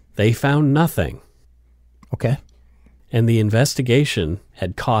 Yeah. They found nothing. Okay. And the investigation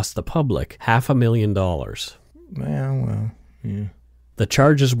had cost the public $500,000. Well, yeah. The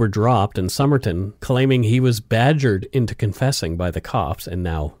charges were dropped, and Somerton, claiming he was badgered into confessing by the cops and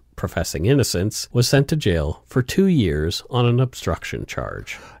now professing innocence, was sent to jail for 2 years on an obstruction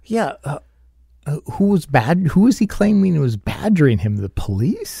charge. Yeah. Who was he claiming was badgering him? The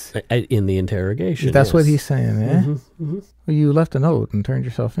police? In the interrogation. That's yes. what he's saying, eh? Mm-hmm. Well, you left a note and turned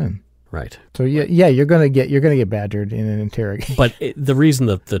yourself in. Right. So yeah, you're gonna get badgered in an interrogation. But the reason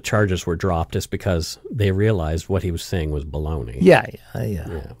that the charges were dropped is because they realized what he was saying was baloney. Yeah.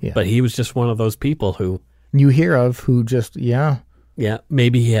 But he was just one of those people who you hear of who just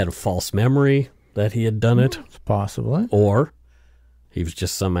maybe he had a false memory that he had done it. It's possible. Or he was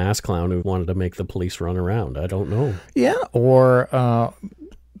just some ass clown who wanted to make the police run around. I don't know. Yeah, or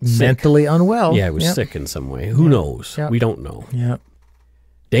mentally unwell. Yeah, he was sick in some way. Who knows? Yep. We don't know. Yeah.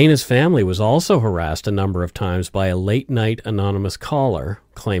 Dana's family was also harassed a number of times by a late-night anonymous caller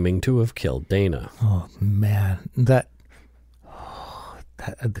claiming to have killed Dana. Oh, man.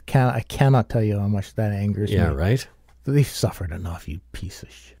 I cannot tell you how much that angers me. Yeah, right? They've suffered enough, you piece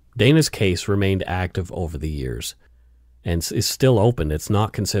of shit. Dana's case remained active over the years and is still open. It's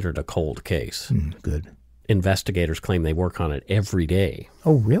not considered a cold case. Good. Investigators claim they work on it every day.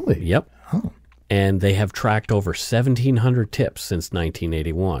 Oh, really? Yep. Oh. And they have tracked over 1,700 tips since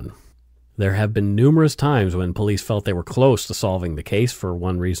 1981. There have been numerous times when police felt they were close to solving the case for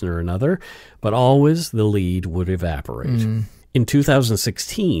one reason or another, but always the lead would evaporate. In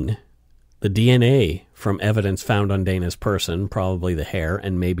 2016, the DNA from evidence found on Dana's person, probably the hair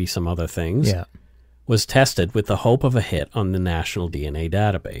and maybe some other things, was tested with the hope of a hit on the National DNA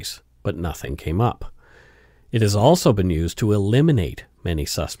Database, but nothing came up. It has also been used to eliminate many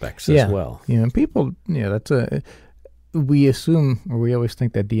suspects as well. Yeah, and people, we assume, or we always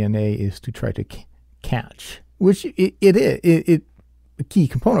think that DNA is to try to catch, which it is a key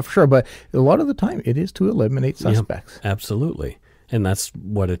component for sure, but a lot of the time it is to eliminate suspects. Yep, absolutely. And that's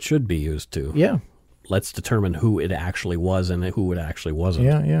what it should be used to. Yeah. Let's determine who it actually was and who it actually wasn't.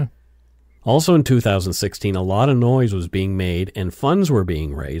 Yeah. Also in 2016, a lot of noise was being made and funds were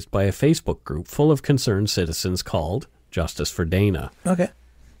being raised by a Facebook group full of concerned citizens called Justice for Dana. Okay.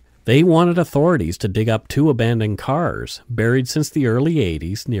 They wanted authorities to dig up 2 abandoned cars buried since the early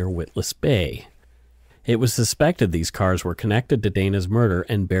 80s near Witless Bay. It was suspected these cars were connected to Dana's murder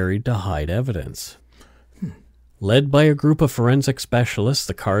and buried to hide evidence. Led by a group of forensic specialists,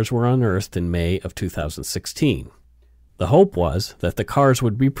 the cars were unearthed in May of 2016. The hope was that the cars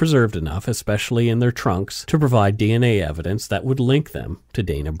would be preserved enough, especially in their trunks, to provide DNA evidence that would link them to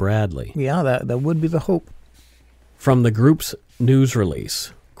Dana Bradley. Yeah, that would be the hope. From the group's news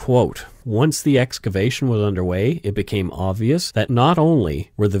release, Quote, once the excavation was underway, it became obvious that not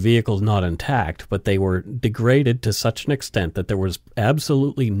only were the vehicles not intact, but they were degraded to such an extent that there was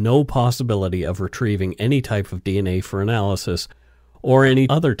absolutely no possibility of retrieving any type of DNA for analysis or any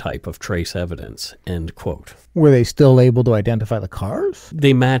other type of trace evidence, end quote. Were they still able to identify the cars?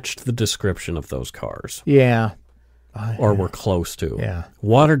 They matched the description of those cars. Yeah. Or were close to. Yeah.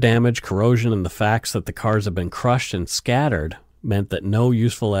 Water damage, corrosion, and the facts that the cars had been crushed and scattered meant that no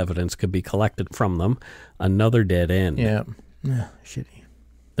useful evidence could be collected from them. Another dead end. Yeah. Shitty.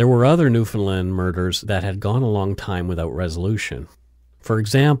 There were other Newfoundland murders that had gone a long time without resolution. For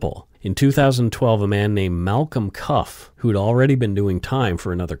example, in 2012, a man named Malcolm Cuff, who'd already been doing time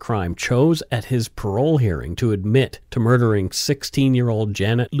for another crime, chose at his parole hearing to admit to murdering 16-year-old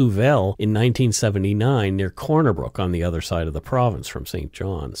Janet Louvel in 1979 near Cornerbrook on the other side of the province from St.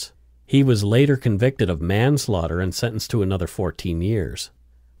 John's. He was later convicted of manslaughter and sentenced to another 14 years.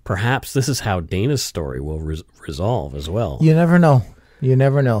 Perhaps this is how Dana's story will resolve as well. You never know. You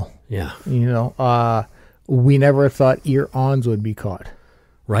never know. Yeah. You know, we never thought Ear-Ons would be caught.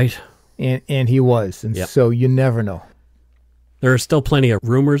 Right. And he was. And so you never know. There are still plenty of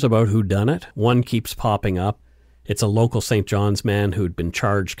rumors about who done it. One keeps popping up. It's a local St. John's man who'd been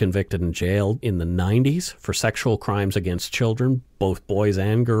charged, convicted, and jailed in the 90s for sexual crimes against children, both boys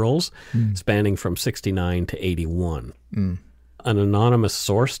and girls, spanning from 69 to 81. An anonymous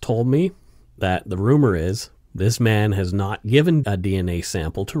source told me that the rumor is this man has not given a DNA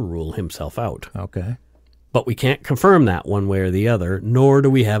sample to rule himself out. Okay. But we can't confirm that one way or the other, nor do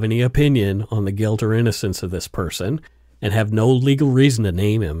we have any opinion on the guilt or innocence of this person, and have no legal reason to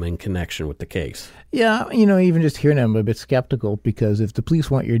name him in connection with the case. Yeah, you know, even just hearing I'm a bit skeptical, because if the police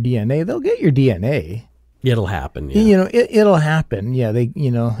want your DNA, they'll get your DNA. It'll happen, yeah. You know, it'll happen. Yeah, they,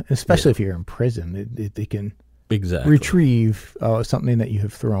 you know, especially if you're in prison, they can retrieve something that you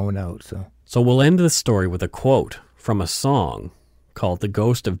have thrown out. So we'll end this story with a quote from a song called The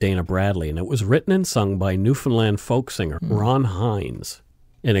Ghost of Dana Bradley, and it was written and sung by Newfoundland folk singer Ron Hines.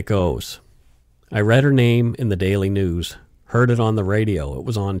 And it goes, I read her name in the Daily News, heard it on the radio, it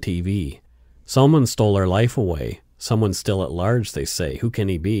was on TV. Someone stole her life away, someone still at large, they say, who can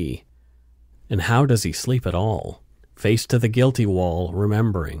he be? And how does he sleep at all? Face to the guilty wall,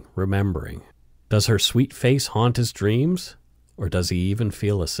 remembering. Does her sweet face haunt his dreams, or does he even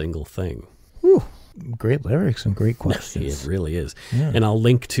feel a single thing? Whew. Great lyrics and great questions. It really is. Yeah. And I'll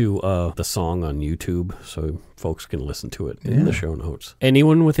link to the song on YouTube so folks can listen to it in the show notes.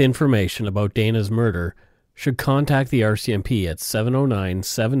 Anyone with information about Dana's murder should contact the RCMP at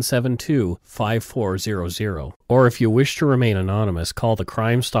 709-772-5400. Or if you wish to remain anonymous, call the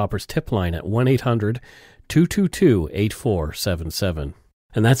Crime Stoppers tip line at 1-800-222-8477.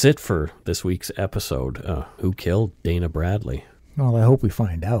 And that's it for this week's episode. Who killed Dana Bradley? Well, I hope we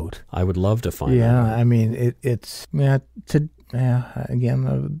find out. I would love to find out. Yeah, I mean, again,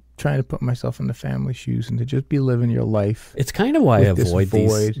 I'm trying to put myself in the family shoes and to just be living your life. It's kind of why I avoid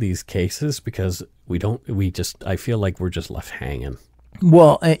these cases, because I feel like we're just left hanging.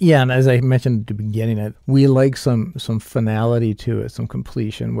 Well, yeah, and as I mentioned at the beginning, we like some finality to it, some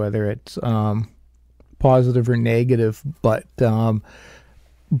completion, whether it's positive or negative, but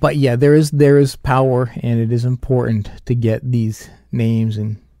yeah, there is power, and it is important to get these names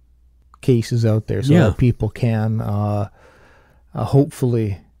and cases out there so that people can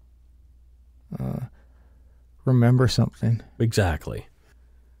hopefully remember something. Exactly.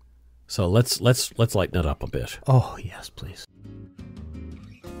 So let's lighten it up a bit. Oh yes, please.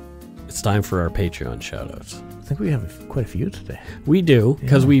 It's time for our Patreon shoutouts. I think we have quite a few today. We do,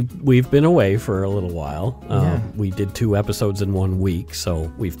 because we've been away for a little while. We did 2 episodes in 1 week,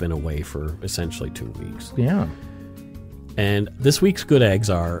 so we've been away for essentially 2 weeks. Yeah. And this week's good eggs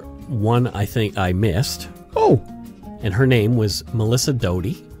are one I think I missed. Oh. And her name was Melissa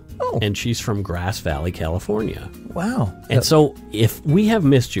Doty. Oh. And she's from Grass Valley, California. Wow. And so if we have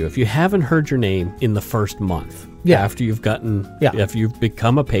missed you, if you haven't heard your name in the first month, after you've if you've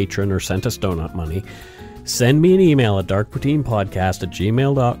become a patron or sent us donut money, send me an email at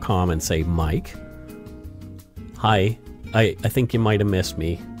darkpoutine@gmail.com and say, Mike, hi, I think you might have missed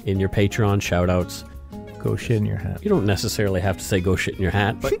me in your Patreon shoutouts. Go shit in your hat. You don't necessarily have to say go shit in your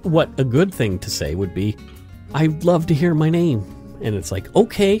hat, but what a good thing to say would be, I'd love to hear my name. And it's like,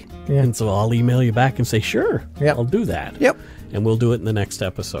 okay. Yeah. And so I'll email you back and say, sure, I'll do that. Yep. And we'll do it in the next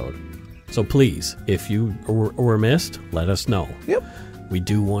episode. So please, if you were missed, let us know. Yep. We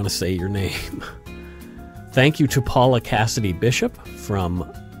do want to say your name. Thank you to Paula Cassidy Bishop from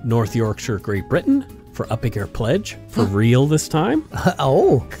North Yorkshire, Great Britain, for upping her pledge for real this time.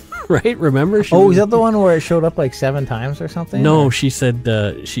 Oh. Right? Remember? She Oh, is that the one where it showed up like 7 times or something? No, Or- she said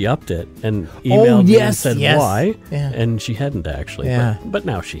she upped it and emailed me and yes, said yes. why, Yeah. and she hadn't actually, Yeah. but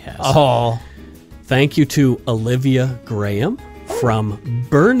now she has. Oh. Thank you to Olivia Graham from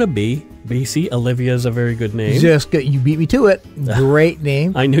Burnaby, BC. Olivia is a very good name. You beat me to it. Great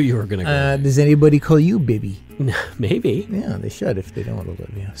name. I knew you were going to go. Does anybody call you Bibby? Maybe. Yeah, they should if they don't,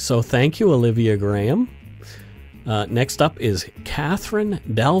 Olivia. So thank you, Olivia Graham. Next up is Catherine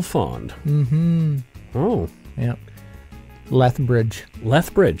Delfond. Mm-hmm. Oh, Yeah. Lethbridge.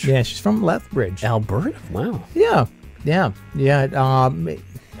 Lethbridge. Yeah, she's from Lethbridge. Alberta? Wow. Yeah.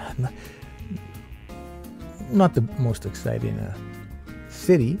 Not the most exciting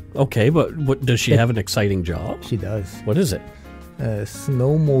city. Okay, but what does she have an exciting job? She does. What is it?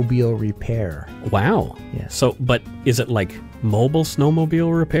 Snowmobile repair. Wow. Yeah. So, but is it like mobile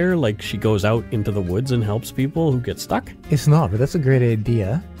snowmobile repair? Like she goes out into the woods and helps people who get stuck? It's not, but that's a great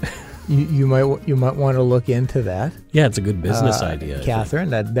idea. you might want to look into that. Yeah, it's a good business idea. I think. Catherine.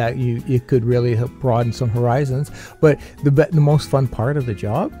 That you could really help broaden some horizons. But the most fun part of the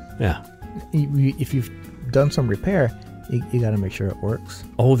job, Yeah. if you've done some repair, you got to make sure it works.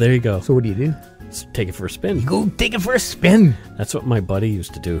 Oh, there you go. So what do you do? Take it for a spin. You go take it for a spin. That's what my buddy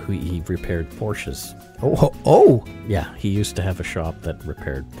used to do. He repaired Porsches. Oh. Yeah, he used to have a shop that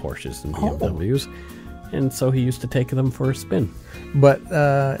repaired Porsches and BMWs. And so he used to take them for a spin. But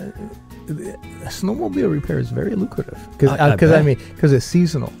snowmobile repair is very lucrative I because bet. it's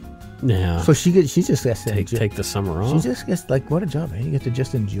seasonal. Yeah. So she just gets to take the summer She off. just gets what a job, man. You get to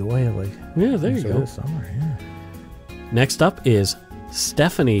just enjoy it, Yeah, there you enjoy go. the summer. Yeah. Next up is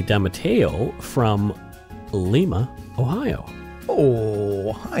Stephanie DeMatteo from Lima, Ohio.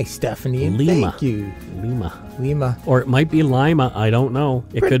 Oh, hi Stephanie. And Lima. Thank you, Lima. Or it might be Lima. I don't know.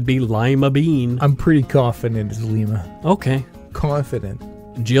 It could be Lima Bean. I'm pretty confident it's Lima. Okay. Confident.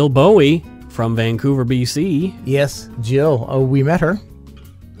 Jill Bowie from Vancouver, BC. Yes, Jill. Oh, we met her.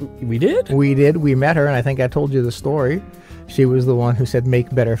 We did? We met her, and I think I told you the story. She was the one who said,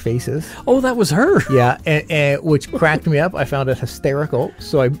 "Make better faces." Oh, that was her. Yeah, and which cracked me up. I found it hysterical.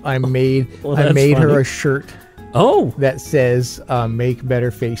 So I made that's her funny. a shirt Oh. that says "Make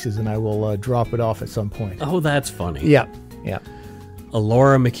better faces," and I will drop it off at some point. Oh, that's funny. Yeah.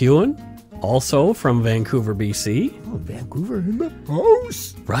 Alora McEwen, also from Vancouver, BC. Oh, Vancouver in the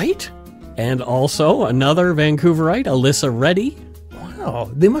house. Right? And also another Vancouverite, Alyssa Reddy.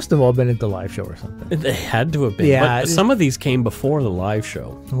 Wow, they must have all been at the live show or something. They had to have been. Yeah. But some of these came before the live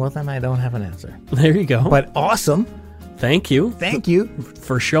show. Well, then I don't have an answer. There you go. But awesome. Thank you Thank you.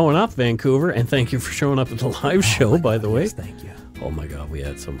 for showing up, Vancouver. And thank you for showing up at the live show, by the way. Yes, thank you. Oh my God, we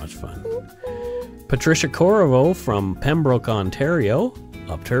had so much fun. Patricia Corriveau from Pembroke, Ontario,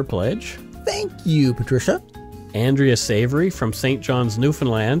 upped her pledge. Thank you, Patricia. Andrea Savory from St. John's,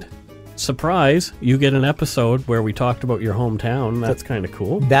 Newfoundland. Surprise, you get an episode where we talked about your hometown. That's kind of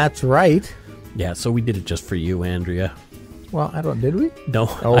cool. That's right. Yeah, so we did it just for you, Andrea. Well, did we? No,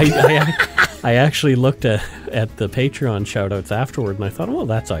 Oh. I actually looked at the Patreon shout-outs afterward, and I thought, well,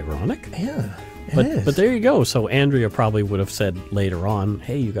 that's ironic. Yeah, it is. But there you go. So Andrea probably would have said later on,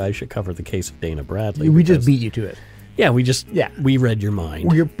 hey, you guys should cover the case of Dana Bradley. We just because- beat you to it. Yeah, Yeah. we read your mind.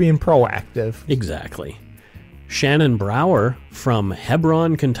 We're being proactive. Exactly. Shannon Brower from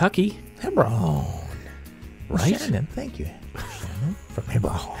Hebron, Kentucky. Hebron. Right? Shannon, thank you. Shannon from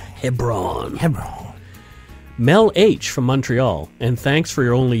Hebron. Hebron. Mel H. from Montreal. And thanks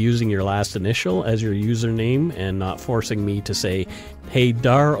for only using your last initial as your username and not forcing me to say, hey,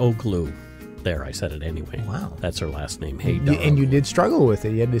 Dar Oglu. There, I said it anyway. Wow. That's her last name. Hey, Dar. And you did struggle with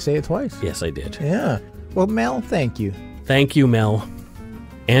it. You had to say it twice. Yes, I did. Yeah. Well, Mel, thank you. Thank you, Mel.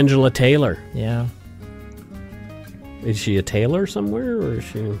 Angela Taylor. Yeah. Is she a tailor somewhere, or is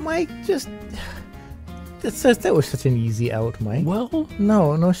she... Mike, that was such an easy out, Mike. Well,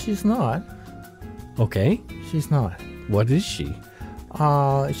 No, she's not. okay. She's not. What is she?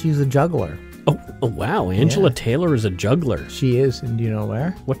 She's a juggler. Oh wow. Angela Yeah. Taylor is a juggler. She is, and do you know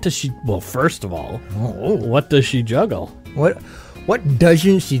where? What does she... Well, first of all, Oh. what does she juggle? What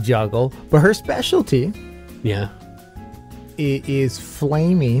doesn't she juggle? But her specialty Yeah. is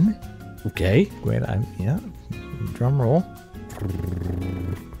flaming. Okay. Wait, drum roll.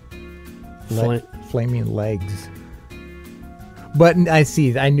 Flaming legs. But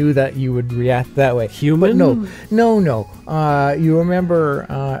I knew that you would react that way. Human? But no. You remember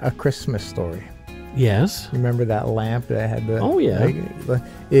A Christmas Story? Yes. Remember that lamp that had the? Oh, yeah.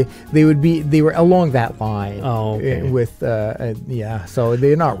 They were along that line. Oh, okay. So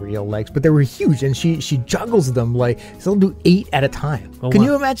they're not real legs, but they were huge, and she juggles them like she'll do 8 at a time. Oh, Can wow.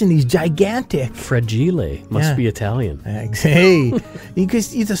 you imagine these gigantic? Fragile. Must be Italian. Hey,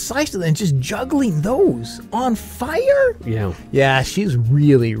 because he's the size of them, and just juggling those on fire. Yeah. Yeah, she's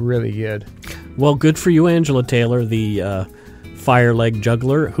really, really good. Well, good for you, Angela Taylor, the fire leg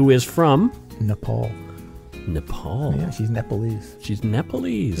juggler, who is from Nepal. Nepal. Yeah, she's Nepalese. She's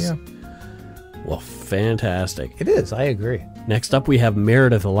Nepalese. Yeah. Well, fantastic. It is. I agree. Next up, we have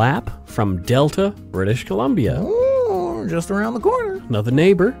Meredith Lapp from Delta, British Columbia. Oh, just around the corner. Another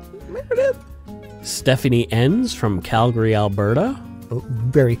neighbor. Meredith. Stephanie Enns from Calgary, Alberta. Oh,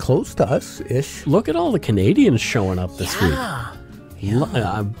 very close to us-ish. Look at all the Canadians showing up this week.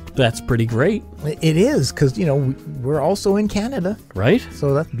 That's pretty great, It is, because, we're also in Canada, right?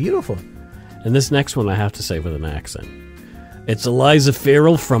 so that's beautiful. And this next one I have to say with an accent. It's Eliza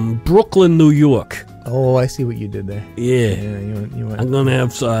Farrell from Brooklyn, New York. Oh, I see what you did there. Yeah. You went I'm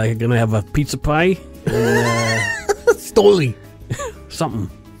gonna have a pizza pie and Stoli. something.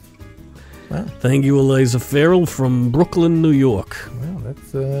 Wow. Thank you, Eliza Farrell from Brooklyn, New York. Well,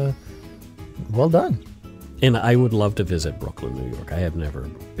 that's well done. And I would love to visit Brooklyn, New York. I have never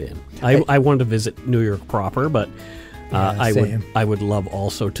been. I want to visit New York proper, but same. I would love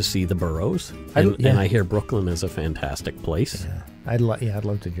also to see the boroughs. And I hear Brooklyn is a fantastic place. Yeah. I'd love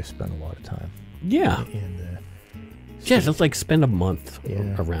to just spend a lot of time. Yeah. Just like spend a month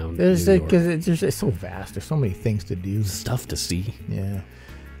around New York. Because it's so vast. There's so many things to do. Stuff to see. Yeah.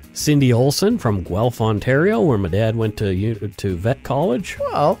 Cindy Olson from Guelph, Ontario, where my dad went to vet college.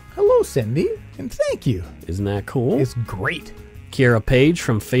 Well, hello, Cindy, and thank you. Isn't that cool? It's great. Kiera Page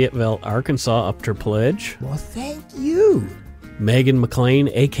from Fayetteville, Arkansas, up to pledge. Well, thank you. Megan McLean,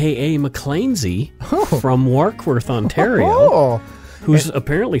 a.k.a. McLeansy, from Warkworth, Ontario, Oh. who's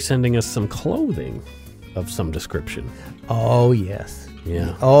apparently sending us some clothing of some description. Oh, yes.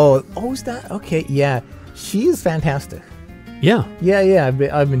 Yeah. Oh, is that? Okay, yeah. She is fantastic. Yeah. Yeah.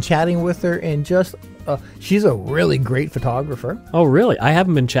 I've been chatting with her, and just she's a really great photographer. Oh, really? I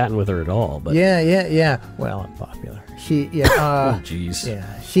haven't been chatting with her at all. But Yeah. Well, I'm popular. She oh, jeez.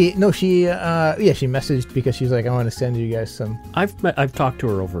 Yeah. She messaged because she's like, I want to send you guys some. I've talked to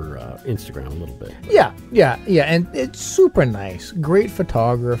her over Instagram a little bit. Yeah, and it's super nice. Great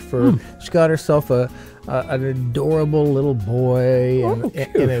photographer. She's got herself an adorable little boy and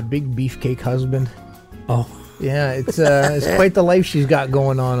a big beefcake husband. Oh. Yeah, it's quite the life she's got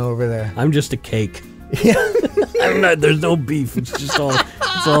going on over there. I'm just a cake. Yeah. I'm not. There's no beef. It's just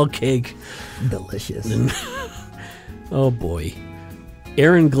all cake. Delicious. Oh boy.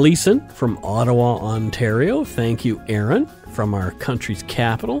 Aaron Gleason from Ottawa, Ontario. Thank you, Aaron, from our country's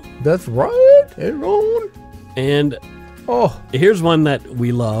capital. That's right, Aaron. And here's one that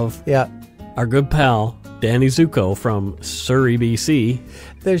we love. Yeah. Our good pal, Danny Zuko from Surrey, BC.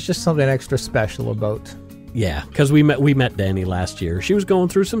 There's just something extra special about. Yeah, because we met Danny last year. She was going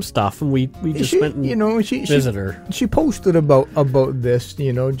through some stuff, and we just went and visit her. She posted about this,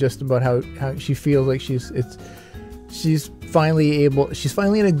 just about how she feels like she's finally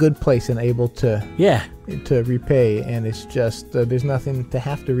in a good place and able to repay, and it's just there's nothing to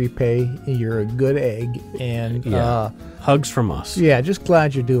have to repay. You're a good egg, and hugs from us. Yeah, just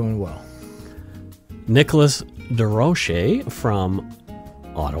glad you're doing well. Nicholas DeRoche from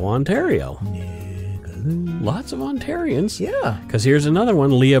Ottawa, Ontario. Lots of Ontarians. Yeah. Because here's another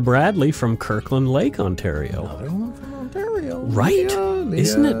one, Leah Bradley from Kirkland Lake, Ontario. Another one from Ontario. Right? Leah,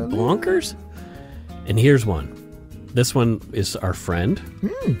 Isn't it bonkers? And here's one. This one is our friend,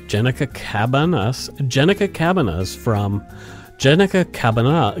 Jenica Cabanas. Jenica Cabanas from Jenica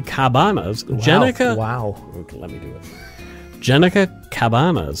Cabanas. Wow. Jenica. Wow. Okay, let me do it. Jenica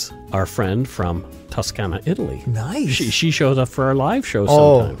Cabanas, our friend from Toscana, Italy. Nice. She shows up for our live show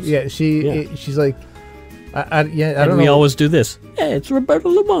sometimes. Oh, yeah. She's like, I don't know. We always do this. Hey, it's Roberto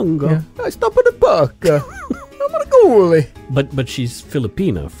Lumongo. Yeah. I stop at the park. I'm gonna go. But she's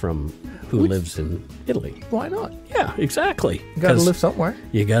Filipina who lives in Italy. Why not? Yeah, exactly. You gotta live somewhere.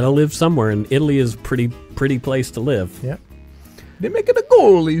 You gotta live somewhere, and Italy is a pretty place to live. Yeah. They're making the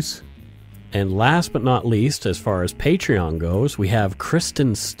goalies. And last but not least, as far as Patreon goes, we have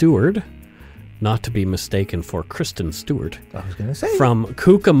Kristen Stewart, not to be mistaken for Kristen Stewart. I was gonna say from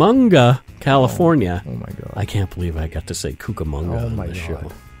Cucamonga, California. Oh my god! I can't believe I got to say Cucamonga on the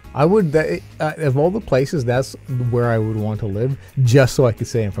show. I would, of all the places, that's where I would want to live, just so I could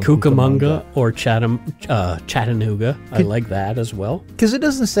say I'm from Cucamonga or Chattanooga. I like that as well. Because it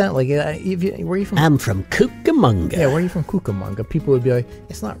doesn't sound like it. Where are you from? I'm from Cucamonga. Yeah, where are you from, Cucamonga? People would be like,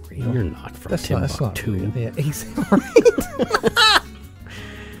 it's not real. You're not from That's not Timbuktu. real. Yeah, exactly. Right.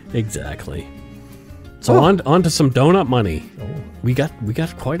 Exactly. So on to some donut money. Oh. We got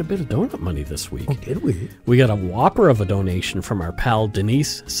quite a bit of donut money this week. Oh, did we? We got a whopper of a donation from our pal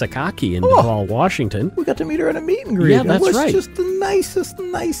Denise Sakaki in Duvall, Washington. We got to meet her at a meet and greet. Yeah, that's right. Just the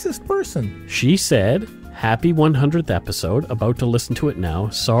nicest person. She said, "Happy 100th episode. About to listen to it now.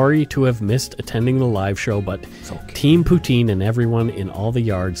 Sorry to have missed attending the live show, but okay. Team Poutine and everyone in all the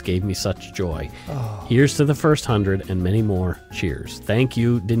yards gave me such joy. Here's to the first 100 and many more. Cheers." Thank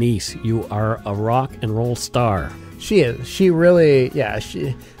you, Denise. You are a rock and roll star. She is. She really, yeah.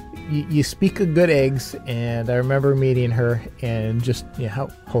 You speak of good eggs, and I remember meeting her and just how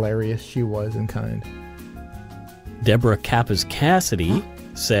hilarious she was and kind. Deborah Kappas Cassidy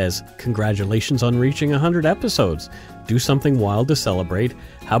says, "Congratulations on reaching 100 episodes. Do something wild to celebrate.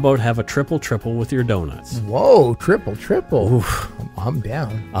 How about have a triple with your donuts?" Whoa, triple. Oof. I'm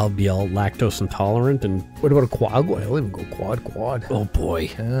down. I'll be all lactose intolerant and... What about a quad? I'll even go quad. Oh, boy.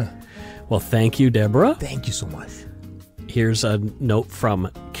 Yeah. Well, thank you, Deborah. Thank you so much. Here's a note from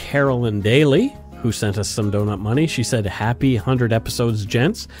Carolyn Daly, who sent us some donut money. She said, "Happy 100 episodes,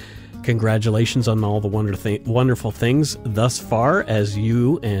 gents. Congratulations on all the wonderful things thus far, as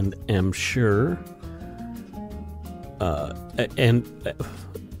you and am sure...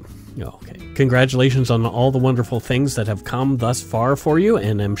 Congratulations on all the wonderful things that have come thus far for you,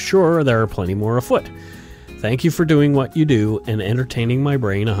 and I'm sure there are plenty more afoot. Thank you for doing what you do and entertaining my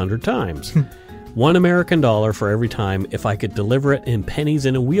brain 100 times. $1 American for every time. If I could deliver it in pennies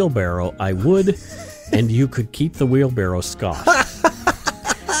in a wheelbarrow, I would, and you could keep the wheelbarrow Scott.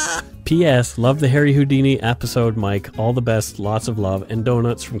 P.S. Love the Harry Houdini episode, Mike. All the best, lots of love, and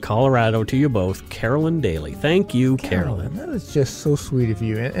donuts from Colorado to you both. Carolyn Daly." Thank you, Carolyn. That is just so sweet of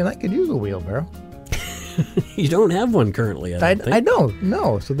you, and I could use a wheelbarrow. You don't have one currently, I don't think. I don't,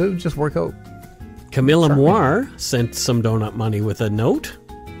 no, so that would just work out. Camilla Moir sent some donut money with a note,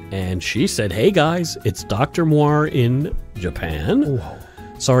 and she said, "Hey guys, it's Dr. Moir in Japan. Whoa.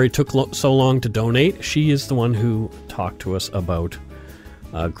 Sorry it took so long to donate." She is the one who talked to us about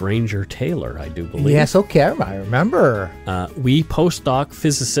Granger Taylor, I do believe. Yes, okay, I remember. We postdoc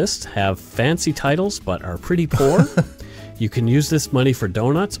physicists have fancy titles but are pretty poor. You can use this money for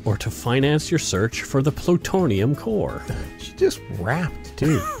donuts or to finance your search for the plutonium core. She just rapped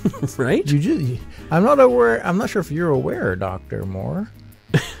too. Right? I'm not sure if you're aware, Dr. Moore.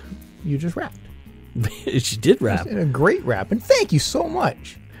 You just rapped. She did rap. A great rap, and thank you so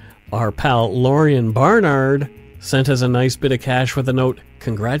much. Our pal Lorian Barnard sent us a nice bit of cash with a note.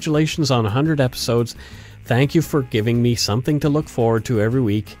 "Congratulations on 100 episodes. Thank you for giving me something to look forward to every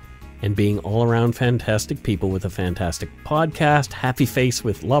week and being all around fantastic people with a fantastic podcast. Happy face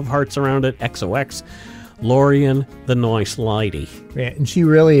with love hearts around it. XOX. Lorian, the nice lady." Yeah, and she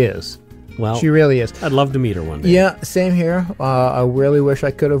really is. Well, she really is. I'd love to meet her one day. Yeah, same here. I really wish I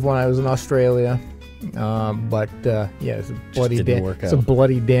could have when I was in Australia. But it's a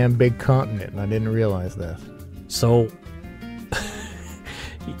bloody damn big continent, and I didn't realize that. So,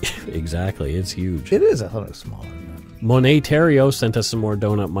 exactly, it's huge. It is a little smaller. Monet Terrio sent us some more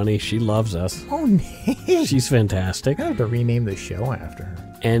donut money. She loves us. Oh, nice. She's fantastic. I have to rename the show after her.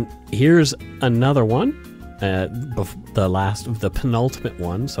 And here's another one. The penultimate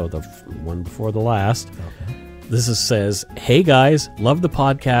one, so the one before the last. Okay. This says, "Hey guys, love the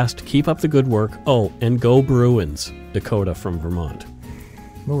podcast. Keep up the good work. Oh, and go Bruins." Dakota from Vermont.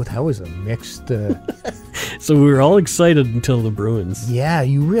 Oh, that was a mixed... So we were all excited until the Bruins. Yeah,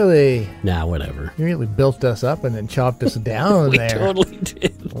 you really... Nah, whatever. You really built us up and then chopped us down We there. totally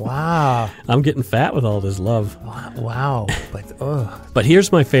did. Wow. I'm getting fat with all this love. Wow. But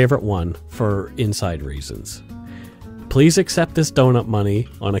here's my favorite one for inside reasons. "Please accept this donut money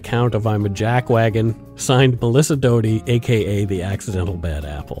on account of I'm a jackwagon. Signed, Melissa Doty, a.k.a. the Accidental Bad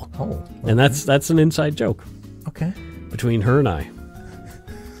Apple." Oh. Okay. And that's an inside joke. Okay. Between her and I.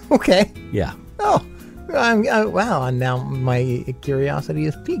 Okay. Yeah. Oh. Wow. And now my curiosity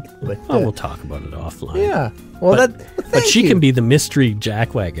is piqued. But, we'll talk about it offline. Yeah. Well, but she can be the mystery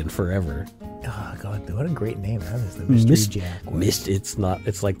jackwagon forever. Oh, God. What a great name that is. The Mystery Jackwagon.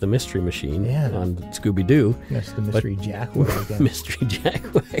 It's like the Mystery Machine on Scooby-Doo. That's the Mystery Jackwagon. Mystery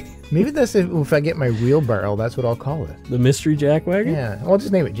Jackwagon. Maybe that's if I get my wheelbarrow, that's what I'll call it. The Mystery Jackwagon? Yeah. I'll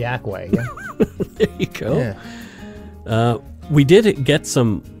just name it Jackwagon. There you go. Yeah. We did get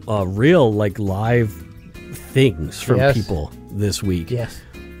some real live things from people this week. Yes.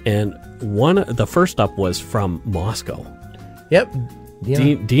 And the first up was from Moscow. Yep.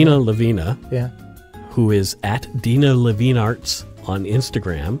 Dina Levina, Yeah. who is at Dina Levine Arts on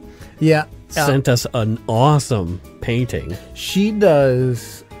Instagram, Yeah. sent us an awesome painting. She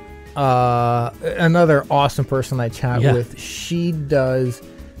does another awesome person I chat Yeah. with. She does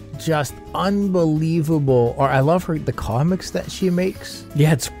just unbelievable, or I love the comics that she makes.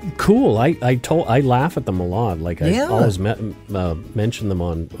 Yeah, it's cool. I laugh at them a lot. Like I Yeah. always mention them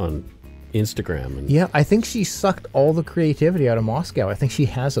on Instagram. And Yeah, I think she sucked all the creativity out of Moscow. I think she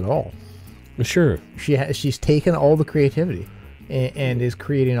has it all. sure. She's taken all the creativity and is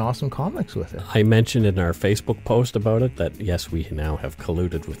creating awesome comics with it. I mentioned in our Facebook post about it that yes, we now have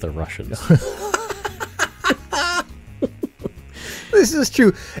colluded with the Russians. This is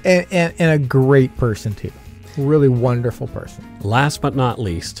true, and a great person too. Really wonderful person. Last but not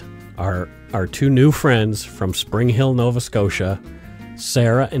least, our two new friends from Spring Hill, Nova Scotia,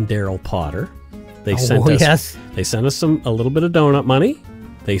 Sarah and Daryl Potter. They sent us a little bit of donut money.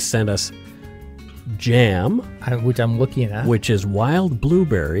 They sent us jam, Which I'm looking at. which is wild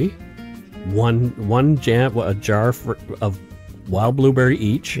blueberry, one jam, a jar of wild blueberry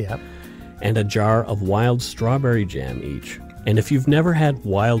each, Yep. and a jar of wild strawberry jam each. And if you've never had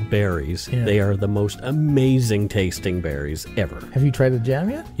wild berries, they are the most amazing tasting berries ever. Have you tried the jam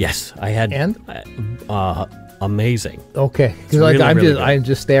yet? Yes, I had. And? Amazing. Okay, because really, I'm really good. I'm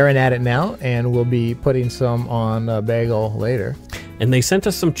just staring at it now, and we'll be putting some on a bagel later. And they sent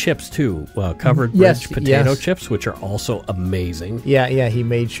us some chips too, covered Yes, bridge potato yes. chips, which are also amazing. Yeah, he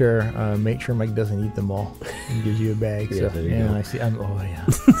made sure Mike doesn't eat them all and gives you a bag. Yeah, So there you go. I see.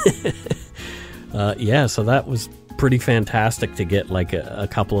 So that was pretty fantastic to get like a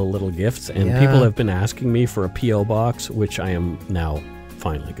couple of little gifts. And Yeah. people have been asking me for a P.O. box, which I am now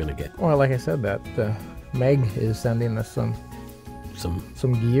finally going to get. Well, like I said, that Meg is sending us some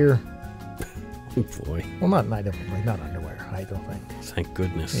gear. Boy, Well, not underwear. I don't think. thank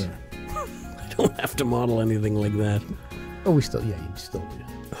goodness. Yeah. I don't have to model anything like that. Oh, you still do.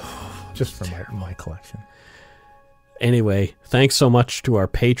 Just for my collection. Anyway, thanks so much to our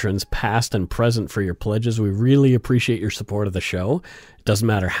patrons, past and present, for your pledges. We really appreciate your support of the show. It doesn't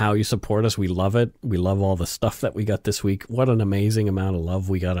matter how you support us. We love it. We love all the stuff that we got this week. What an amazing amount of love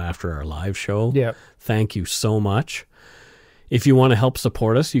we got after our live show. Yeah. Thank you so much. If you want to help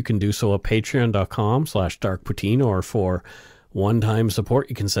support us, you can do so at patreon.com/darkpoutine, or for one-time support,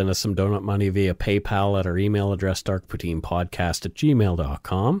 you can send us some donut money via PayPal at our email address,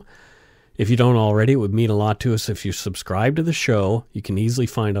 darkpoutinepodcast@gmail.com. If you don't already, it would mean a lot to us if you subscribe to the show. You can easily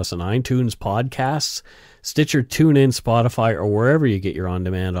find us on iTunes Podcasts, Stitcher, TuneIn, Spotify, or wherever you get your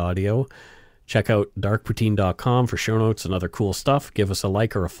on-demand audio. Check out darkpoutine.com for show notes and other cool stuff. Give us a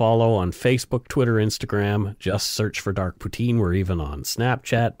like or a follow on Facebook, Twitter, Instagram. Just search for Dark Poutine. We're even on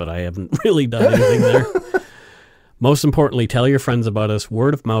Snapchat, but I haven't really done anything there. Most importantly, tell your friends about us.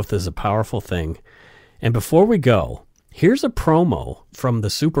 Word of mouth is a powerful thing. And before we go, here's a promo from the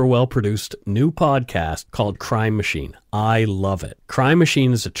super well-produced new podcast called Crime Machine. I love it. Crime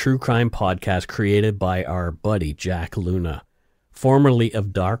Machine is a true crime podcast created by our buddy Jack Luna, formerly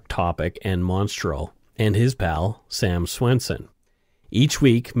of Dark Topic and Monstro, and his pal Sam Swenson. Each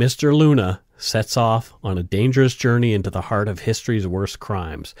week, Mr. Luna sets off on a dangerous journey into the heart of history's worst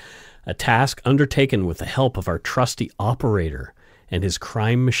crimes, a task undertaken with the help of our trusty operator and his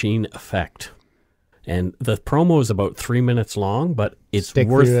crime machine effect. And the promo is about 3 minutes long, but it's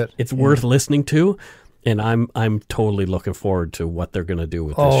worth listening to, and I'm totally looking forward to what they're going to do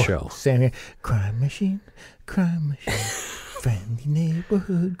with this show. Sam here. Crime machine. Friendly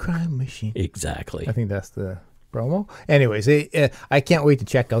neighborhood crime machine. Exactly. I think that's the promo. Anyways, I can't wait to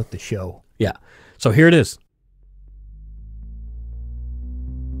check out the show. Yeah. So here it is.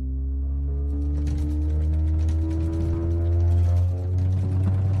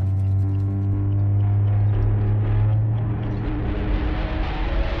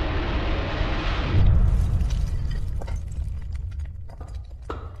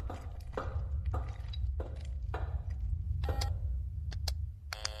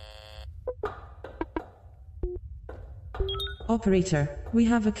 Operator, we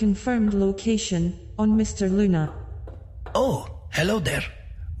have a confirmed location on Mr. Luna. Oh, hello there.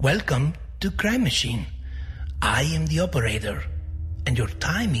 Welcome to Crime Machine. I am the operator, and your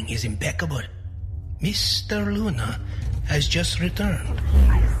timing is impeccable. Mr. Luna has just returned.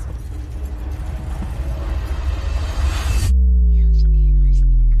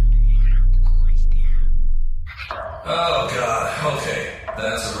 Oh, God. Okay.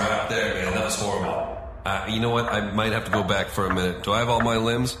 That's a wrap there, man. That was horrible. You know what? I might have to go back for a minute. Do I have all my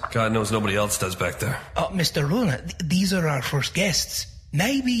limbs? God knows nobody else does back there. Oh, Mr. Luna, these are our first guests.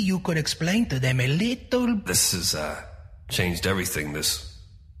 Maybe you could explain to them a little... This has changed everything, this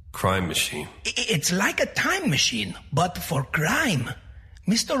crime machine. It's like a time machine, but for crime.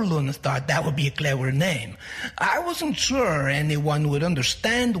 Mr. Luna thought that would be a clever name. I wasn't sure anyone would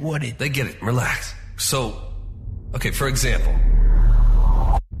understand what it... They get it. Relax. So, okay, for example,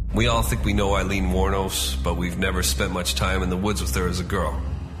 we all think we know Eileen Warnos, but we've never spent much time in the woods with her as a girl.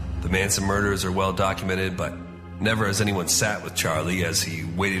 The Manson murders are well documented, but never has anyone sat with Charlie as he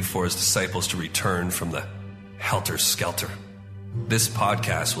waited for his disciples to return from the helter-skelter. This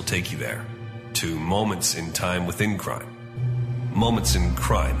podcast will take you there, to moments in time within crime. Moments in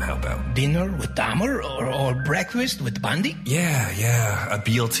crime, how about? Dinner with Dahmer or breakfast with Bundy? Yeah, a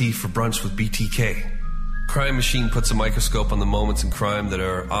BLT for brunch with BTK. Crime Machine puts a microscope on the moments in crime that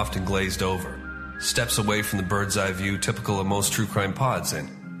are often glazed over, steps away from the bird's eye view typical of most true crime pods, and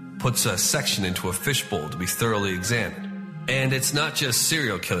puts a section into a fishbowl to be thoroughly examined. And it's not just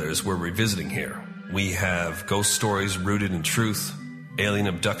serial killers we're revisiting here. We have ghost stories rooted in truth, alien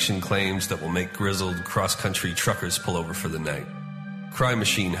abduction claims that will make grizzled cross-country truckers pull over for the night. Crime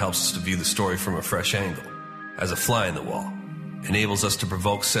Machine helps us to view the story from a fresh angle, as a fly in the wall, enables us to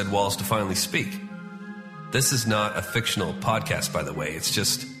provoke said walls to finally speak. This is not a fictional podcast, by the way. It's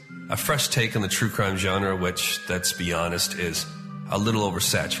just a fresh take on the true crime genre, which, let's be honest, is a little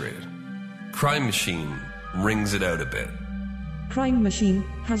oversaturated. Crime Machine wrings it out a bit. Crime Machine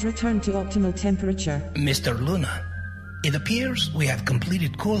has returned to optimal temperature. Mr. Luna, it appears we have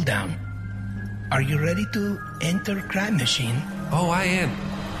completed cooldown. Are you ready to enter Crime Machine? Oh, I am.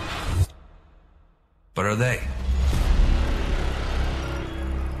 But are they?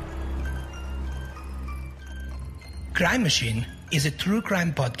 Crime Machine is a true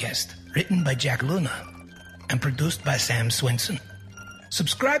crime podcast written by Jack Luna and produced by Sam Swinson.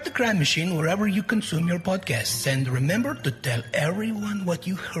 Subscribe to Crime Machine wherever you consume your podcasts, and remember to tell everyone what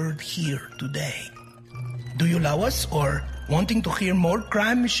you heard here today. Do you love us or wanting to hear more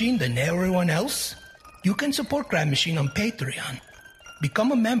Crime Machine than everyone else? You can support Crime Machine on Patreon.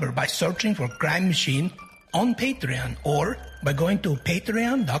 Become a member by searching for Crime Machine on Patreon or by going to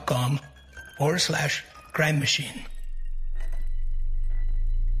patreon.com/Crime Machine.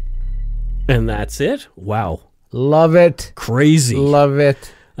 And that's it? Wow. Love it. Crazy. Love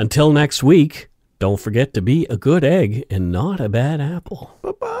it. Until next week, don't forget to be a good egg and not a bad apple.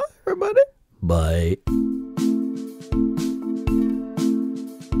 Bye-bye, everybody. Bye.